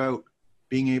great about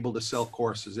being able to sell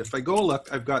courses. If I go look,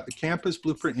 I've got the Campus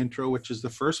Blueprint Intro, which is the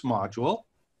first module.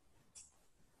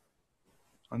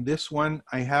 On this one,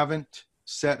 I haven't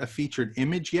set a featured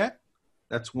image yet.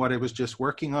 That's what I was just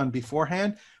working on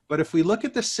beforehand. But if we look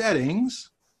at the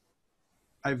settings,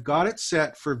 I've got it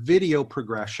set for video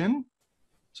progression.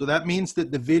 So that means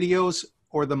that the videos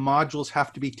or the modules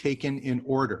have to be taken in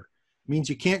order. It means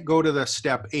you can't go to the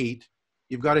step 8.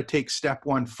 You've got to take step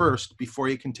 1 first before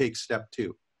you can take step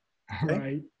 2. Okay?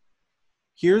 Right.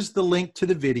 Here's the link to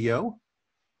the video,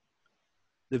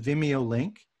 the Vimeo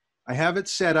link. I have it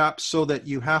set up so that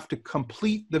you have to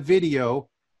complete the video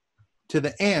to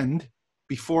the end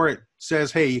before it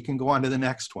says, hey, you can go on to the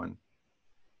next one.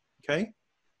 Okay?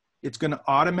 It's going to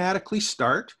automatically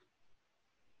start.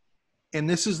 And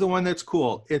this is the one that's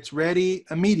cool. It's ready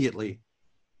immediately.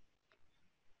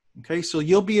 Okay, so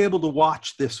you'll be able to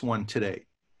watch this one today.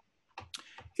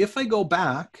 If I go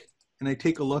back and I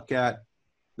take a look at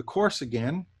the course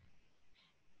again,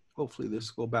 hopefully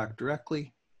this will go back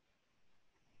directly.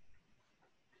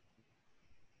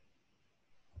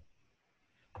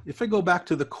 If I go back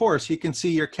to the course, you can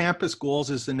see your campus goals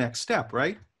is the next step,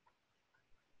 right?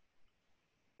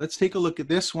 Let's take a look at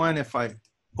this one. If I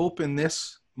open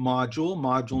this module,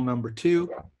 module number 2,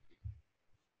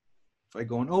 if I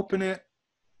go and open it,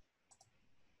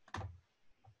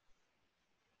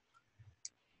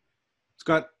 it's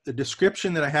got the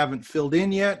description that I haven't filled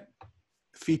in yet.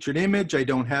 Featured image I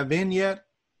don't have in yet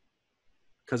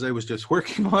because I was just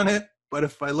working on it. But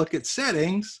if I look at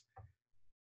settings,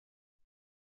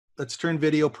 let's turn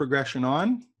video progression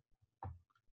on.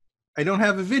 I don't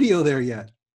have a video there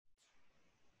yet.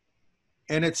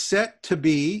 And it's set to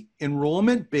be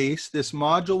enrollment based. This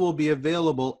module will be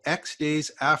available X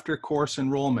days after course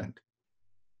enrollment.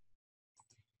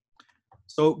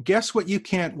 So guess what you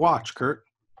can't watch, Kurt?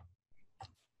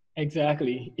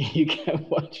 Exactly. You can't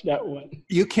watch that one.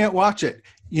 You can't watch it.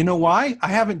 You know why? I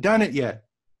haven't done it yet.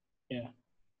 Yeah.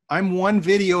 I'm one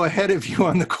video ahead of you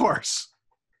on the course.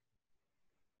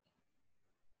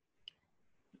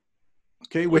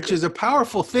 Okay, which is a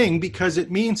powerful thing because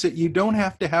it means that you don't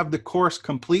have to have the course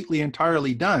completely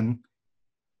entirely done.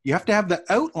 You have to have the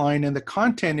outline and the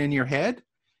content in your head.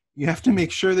 You have to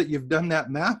make sure that you've done that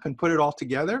map and put it all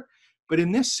together. But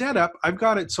in this setup, I've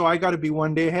got it so I got to be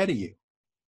one day ahead of you.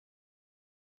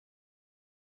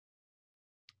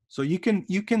 So you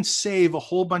can save a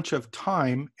whole bunch of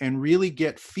time and really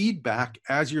get feedback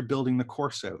as you're building the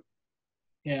course out.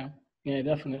 Yeah, yeah,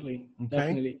 definitely, Okay.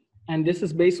 definitely. And this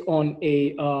is based on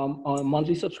a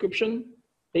monthly subscription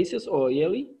basis or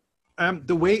yearly?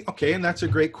 Okay, and that's a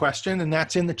great question, and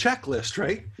that's in the checklist,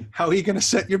 right? How are you going to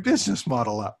set your business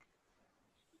model up?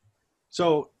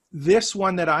 So this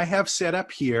one that I have set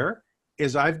up here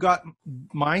is I've got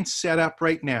mine set up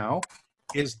right now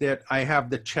is that I have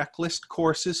the checklist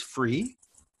courses free,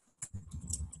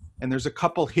 and there's a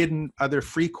couple hidden other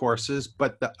free courses,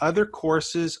 but the other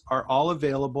courses are all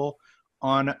available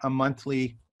on a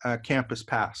monthly campus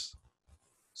pass.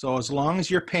 So as long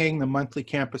as you're paying the monthly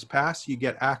campus pass, you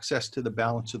get access to the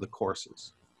balance of the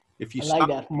courses. If you I like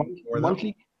that, for them,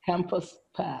 monthly campus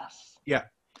pass. yeah.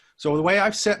 So the way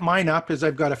I've set mine up is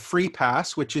I've got a free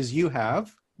pass, which is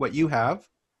what you have.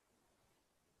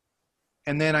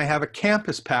 And then I have a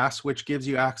campus pass, which gives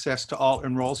you access to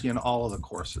enrolls you in all of the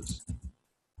courses.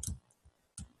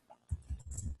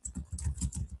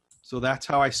 So that's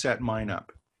how I set mine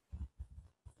up.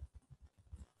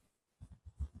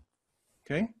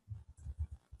 Okay.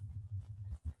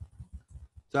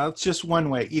 So that's just one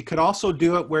way. You could also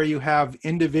do it where you have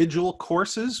individual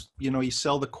courses. You know, you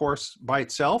sell the course by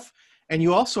itself, and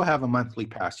you also have a monthly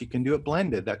pass. You can do it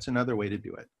blended. That's another way to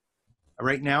do it.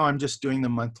 Right now, I'm just doing the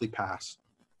monthly pass.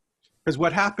 Because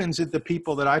what happens with the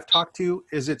people that I've talked to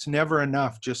is it's never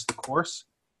enough, just the course.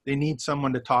 They need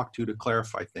someone to talk to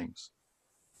clarify things.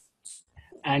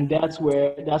 And that's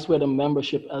where the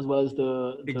membership as well as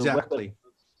the Exactly.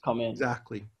 come in.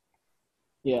 Exactly.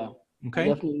 Yeah. Okay.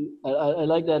 Definitely. I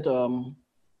like that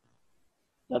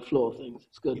that flow of things.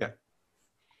 It's good. Yeah.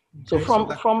 So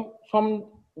Okay, from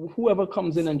whoever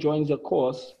comes in and joins the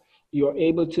course, you're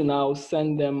able to now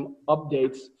send them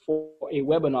updates for a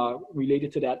webinar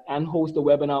related to that and host the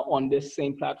webinar on this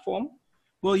same platform?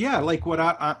 Well, yeah, like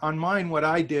on mine, what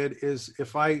I did is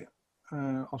if I'll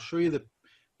show you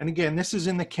and again, this is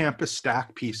in the campus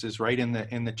stack pieces, right? In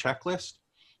the checklist.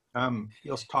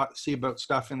 You'll see about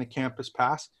stuff in the campus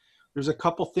pass. There's a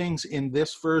couple things in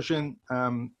this version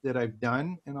that I've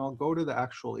done, and I'll go to the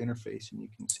actual interface and you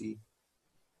can see.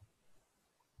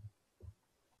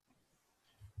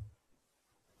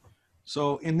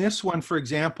 So in this one, for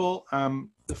example,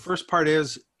 the first part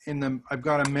is I've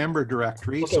got a member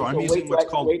directory. Okay, so I'm using what's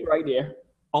called wait right there.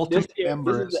 Ultimate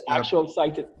Members. This is the actual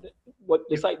site.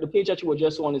 The page that you were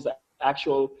just on is the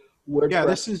actual WordPress. Yeah,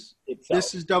 this is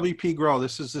WP Grow.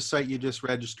 This is the site you just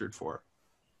registered for.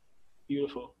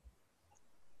 Beautiful.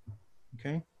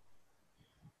 Okay.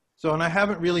 So, and I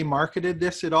haven't really marketed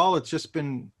this at all. It's just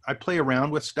been, I play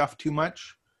around with stuff too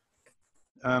much.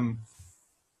 But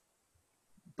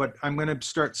I'm going to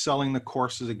start selling the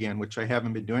courses again, which I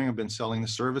haven't been doing. I've been selling the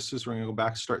services. We're going to go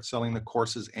back, start selling the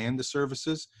courses and the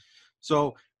services.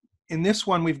 So in this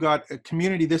one, we've got a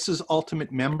community. This is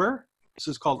Ultimate Member. This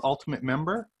is called Ultimate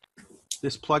Member,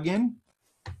 this plugin.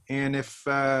 And if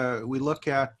we look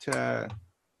at,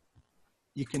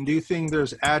 you can do things,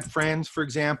 there's add friends, for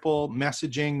example,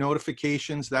 messaging,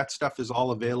 notifications, that stuff is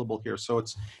all available here. So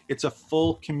it's a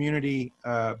full community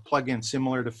plugin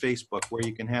similar to Facebook, where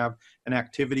you can have an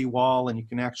activity wall and you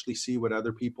can actually see what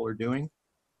other people are doing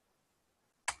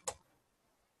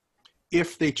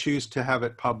if they choose to have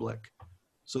it public.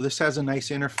 So this has a nice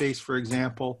interface, for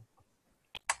example,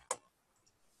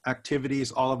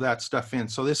 activities, all of that stuff in.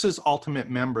 So this is Ultimate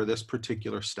Member, this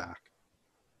particular stack.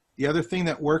 The other thing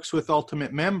that works with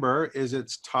Ultimate Member is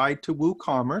it's tied to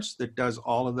WooCommerce that does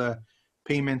all of the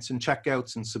payments and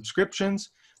checkouts and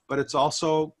subscriptions, but it's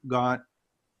also got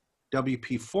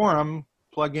WP Forum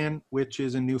plugin, which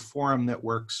is a new forum that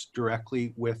works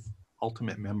directly with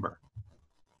Ultimate Member.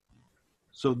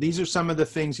 So these are some of the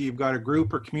things. You've got a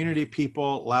group or community of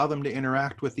people, allow them to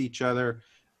interact with each other,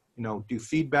 you know, do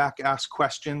feedback, ask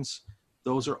questions.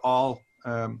 Those are all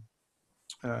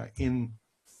in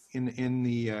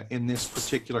this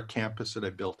particular campus that I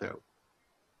built out.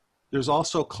 There's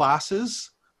also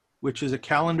Classes, which is a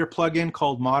calendar plugin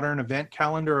called Modern Event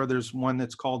Calendar, or there's one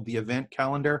that's called the Event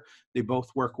Calendar. They both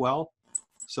work well.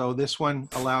 So this one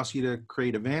allows you to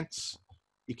create events.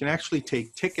 You can actually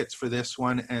take tickets for this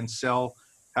one and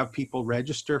have people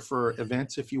register for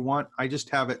events if you want. I just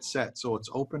have it set so it's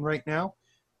open right now,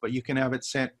 but you can have it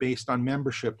set based on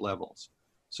membership levels.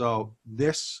 So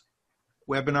this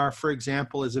webinar, for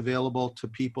example, is available to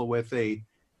people with a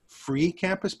free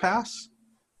campus pass.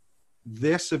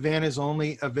 This event is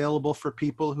only available for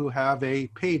people who have a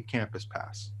paid campus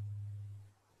pass.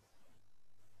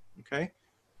 Okay,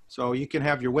 so you can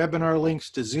have your webinar links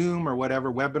to Zoom or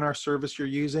whatever webinar service you're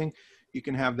using. You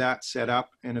can have that set up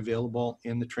and available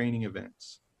in the training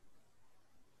events.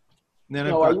 And then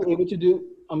now, are you able to do,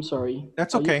 I'm sorry.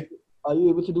 That's okay. Are you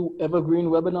able to do evergreen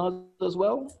webinars as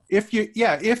well? If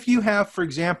you have, for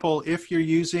example, if you're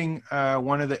using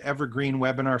one of the evergreen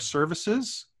webinar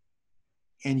services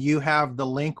and you have the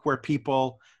link where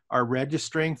people are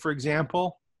registering, for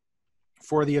example,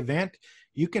 for the event,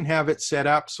 you can have it set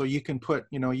up so you can put,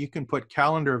 you can put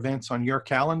calendar events on your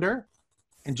calendar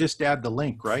and just add the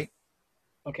link, right?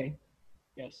 Okay,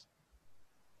 yes.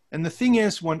 And the thing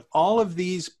is, when all of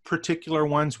these particular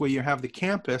ones where you have the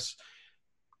campus,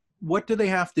 what do they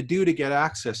have to do to get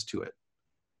access to it?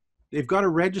 They've got to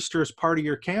register as part of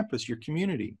your campus, your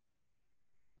community.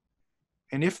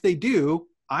 And if they do,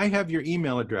 I have your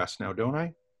email address now, don't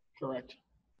I? Correct.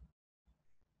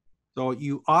 So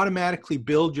you automatically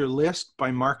build your list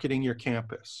by marketing your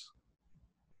campus.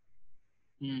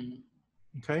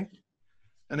 Okay.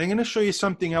 And I'm going to show you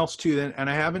something else too, and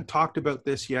I haven't talked about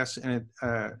this yet, and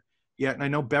I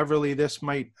know Beverly, this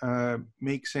might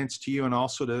make sense to you and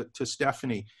also to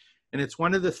Stephanie. And it's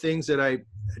one of the things that I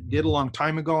did a long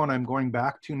time ago and I'm going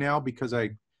back to now because I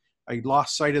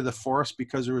lost sight of the forest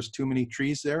because there was too many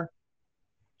trees there.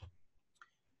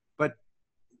 But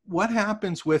what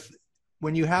happens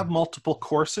when you have multiple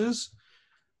courses,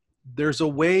 there's a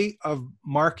way of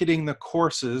marketing the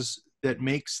courses that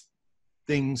makes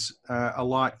things a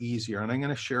lot easier. And I'm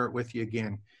going to share it with you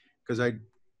again because I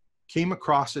came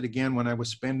across it again when I was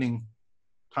spending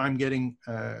time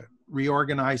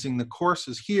reorganizing the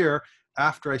courses here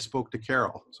after I spoke to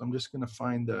Carol. So I'm just going to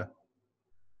find the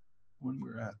one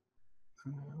we're at.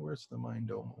 Where's the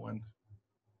Mindoma one?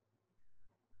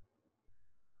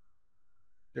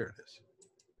 There it is.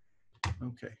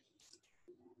 Okay.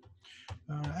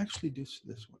 Actually, this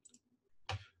one.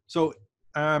 So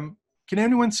can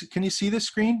you see this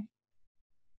screen?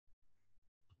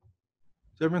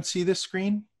 Does everyone see this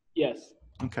screen? Yes.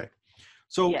 Okay.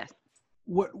 So Yes.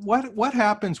 What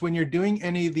happens when you're doing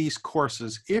any of these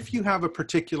courses, if you have a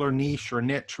particular niche or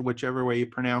niche or whichever way you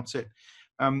pronounce it,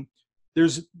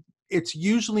 it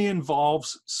usually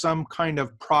involves some kind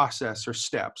of process or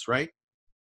steps, right?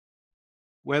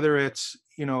 Whether it's,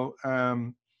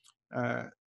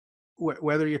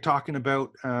 whether you're talking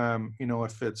about,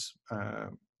 if it's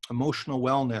emotional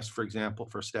wellness, for example,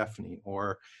 for Stephanie,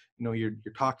 or, you're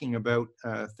talking about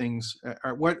things,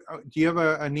 do you have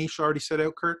a niche already set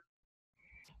out, Kurt?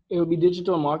 It would be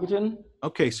digital marketing.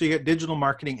 Okay, so you got digital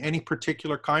marketing. Any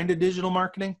particular kind of digital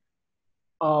marketing?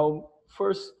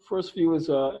 First few is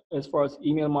as far as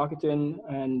email marketing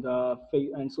and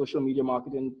social media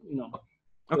marketing.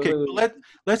 Okay, so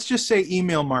let's just say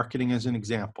email marketing as an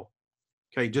example.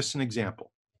 Okay, just an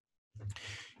example.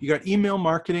 You got email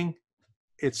marketing,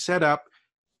 it's set up.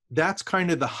 That's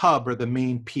kind of the hub or the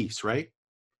main piece, right?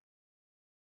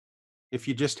 If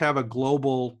you just have a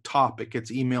global topic,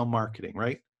 it's email marketing,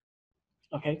 right?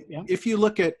 Okay, yeah. If you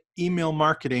look at email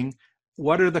marketing,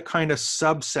 what are the kind of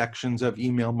subsections of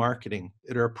email marketing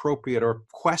that are appropriate or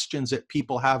questions that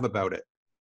people have about it?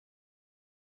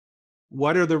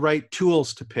 What are the right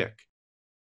tools to pick?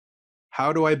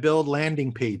 How do I build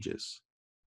landing pages?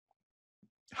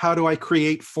 How do I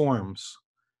create forms?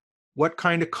 What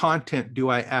kind of content do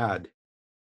I add?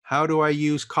 How do I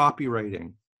use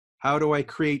copywriting? How do I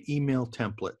create email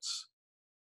templates?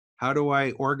 How do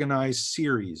I organize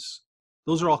series?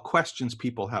 Those are all questions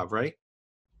people have, right?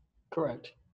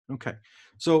 Correct. Okay.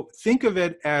 So think of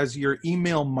it as your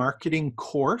email marketing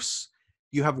course.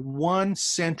 You have one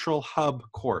central hub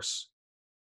course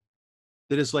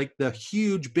that is like the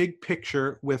huge big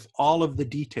picture with all of the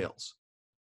details.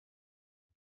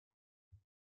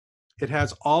 It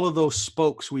has all of those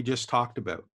spokes we just talked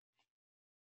about.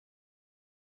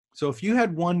 So if you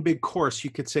had one big course, you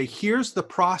could say, here's the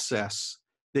process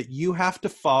that you have to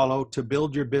follow to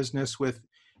build your business with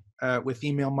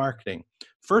email marketing.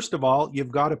 First of all,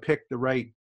 you've got to pick the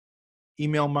right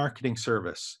email marketing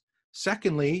service.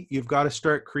 Secondly, you've got to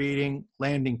start creating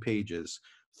landing pages.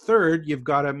 Third, you've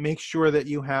got to make sure that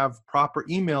you have proper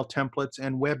email templates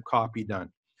and web copy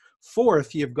done.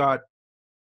 Fourth, you've got,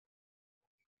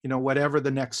 whatever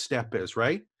the next step is,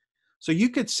 right? So you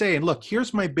could say, look,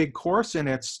 here's my big course, and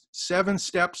it's 7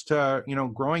 steps to,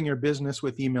 growing your business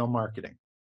with email marketing.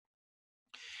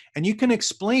 And you can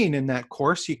explain in that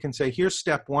course, you can say, here's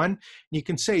step 1. And you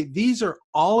can say, these are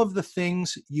all of the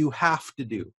things you have to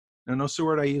do. Now, notice the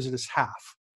word I use it as have.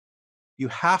 You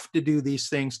have to do these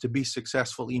things to be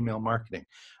successful email marketing.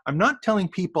 I'm not telling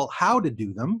people how to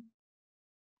do them.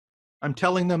 I'm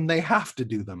telling them they have to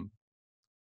do them.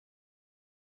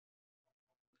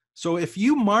 So if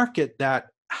you market that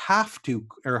have to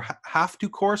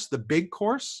course, the big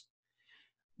course,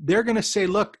 they're going to say,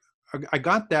 look, I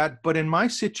got that, but in my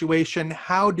situation,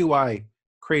 how do I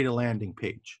create a landing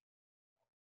page?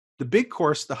 The big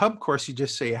course, the hub course, you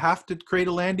just say you have to create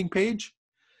a landing page.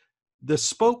 The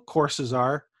spoke courses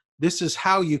are, this is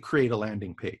how you create a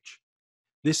landing page.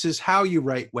 This is how you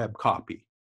write web copy.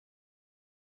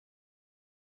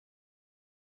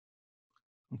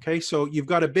 Okay, so you've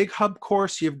got a big hub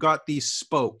course, you've got these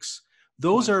spokes.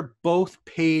 Those are both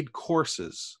paid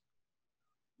courses.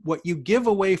 What you give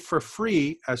away for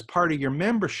free as part of your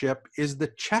membership is the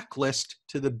checklist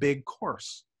to the big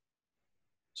course.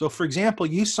 So for example,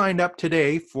 you signed up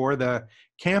today for the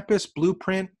Campus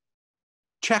Blueprint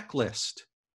checklist.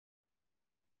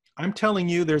 I'm telling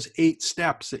you there's 8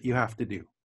 steps that you have to do.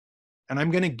 And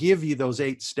I'm going to give you those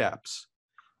 8 steps.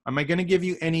 Am I going to give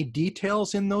you any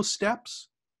details in those steps?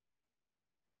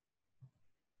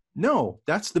 No,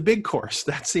 that's the big course.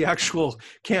 That's the actual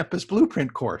Campus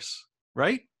Blueprint course,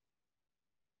 right?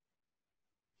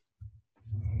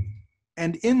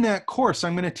 And in that course,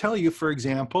 I'm going to tell you, for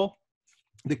example,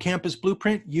 the Campus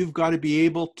Blueprint, you've got to be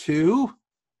able to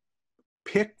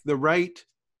pick the right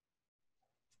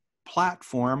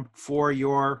platform for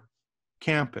your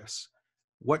campus.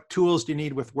 What tools do you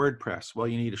need with WordPress? Well,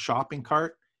 you need a shopping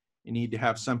cart. You need to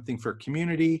have something for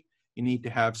community. You need to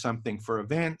have something for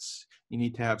events. You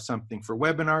need to have something for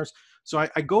webinars. So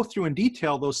I go through in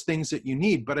detail those things that you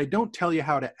need, but I don't tell you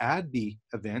how to add the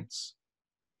events.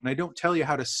 And I don't tell you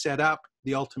how to set up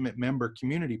the Ultimate Member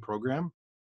Community Program.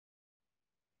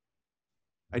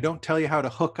 I don't tell you how to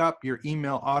hook up your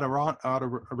email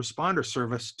autoresponder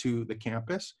service to the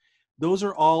campus. Those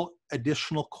are all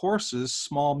additional courses,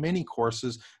 small mini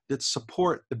courses that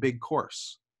support the big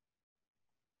course.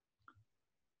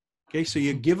 Okay, so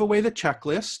you give away the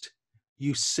checklist,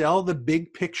 you sell the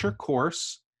big picture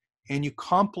course, and you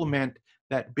complement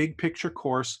that big picture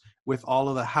course with all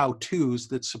of the how-tos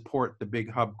that support the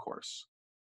big hub course.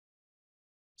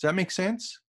 Does that make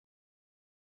sense?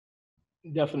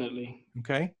 Definitely.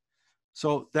 Okay,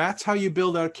 so that's how you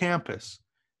build out a campus.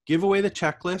 Give away the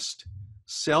checklist,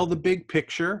 sell the big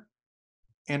picture,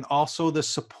 and also the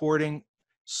supporting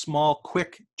small,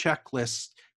 quick checklists,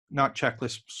 not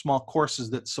checklists, small courses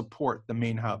that support the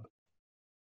main hub.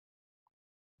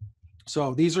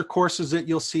 So these are courses that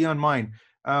you'll see on mine.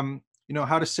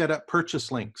 How to set up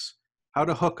purchase links, how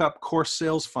to hook up course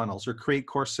sales funnels or create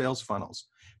course sales funnels,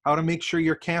 how to make sure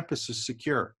your campus is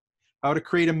secure, how to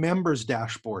create a members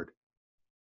dashboard,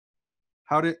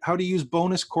 how to use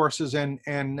bonus courses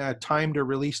and time to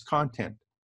release content,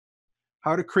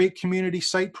 how to create community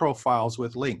site profiles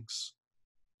with links,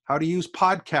 how to use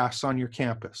podcasts on your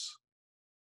campus,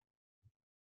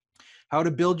 how to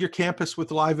build your campus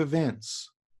with live events,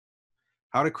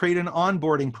 how to create an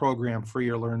onboarding program for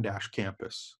your LearnDash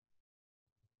campus.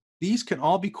 These can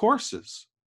all be courses,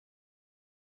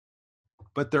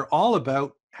 but they're all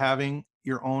about having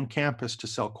your own campus to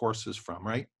sell courses from,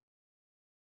 right?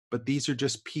 But these are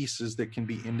just pieces that can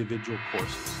be individual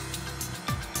courses.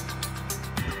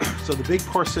 So the big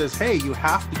course says, hey, you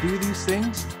have to do these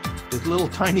things. The little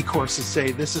tiny courses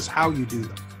say, this is how you do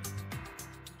them.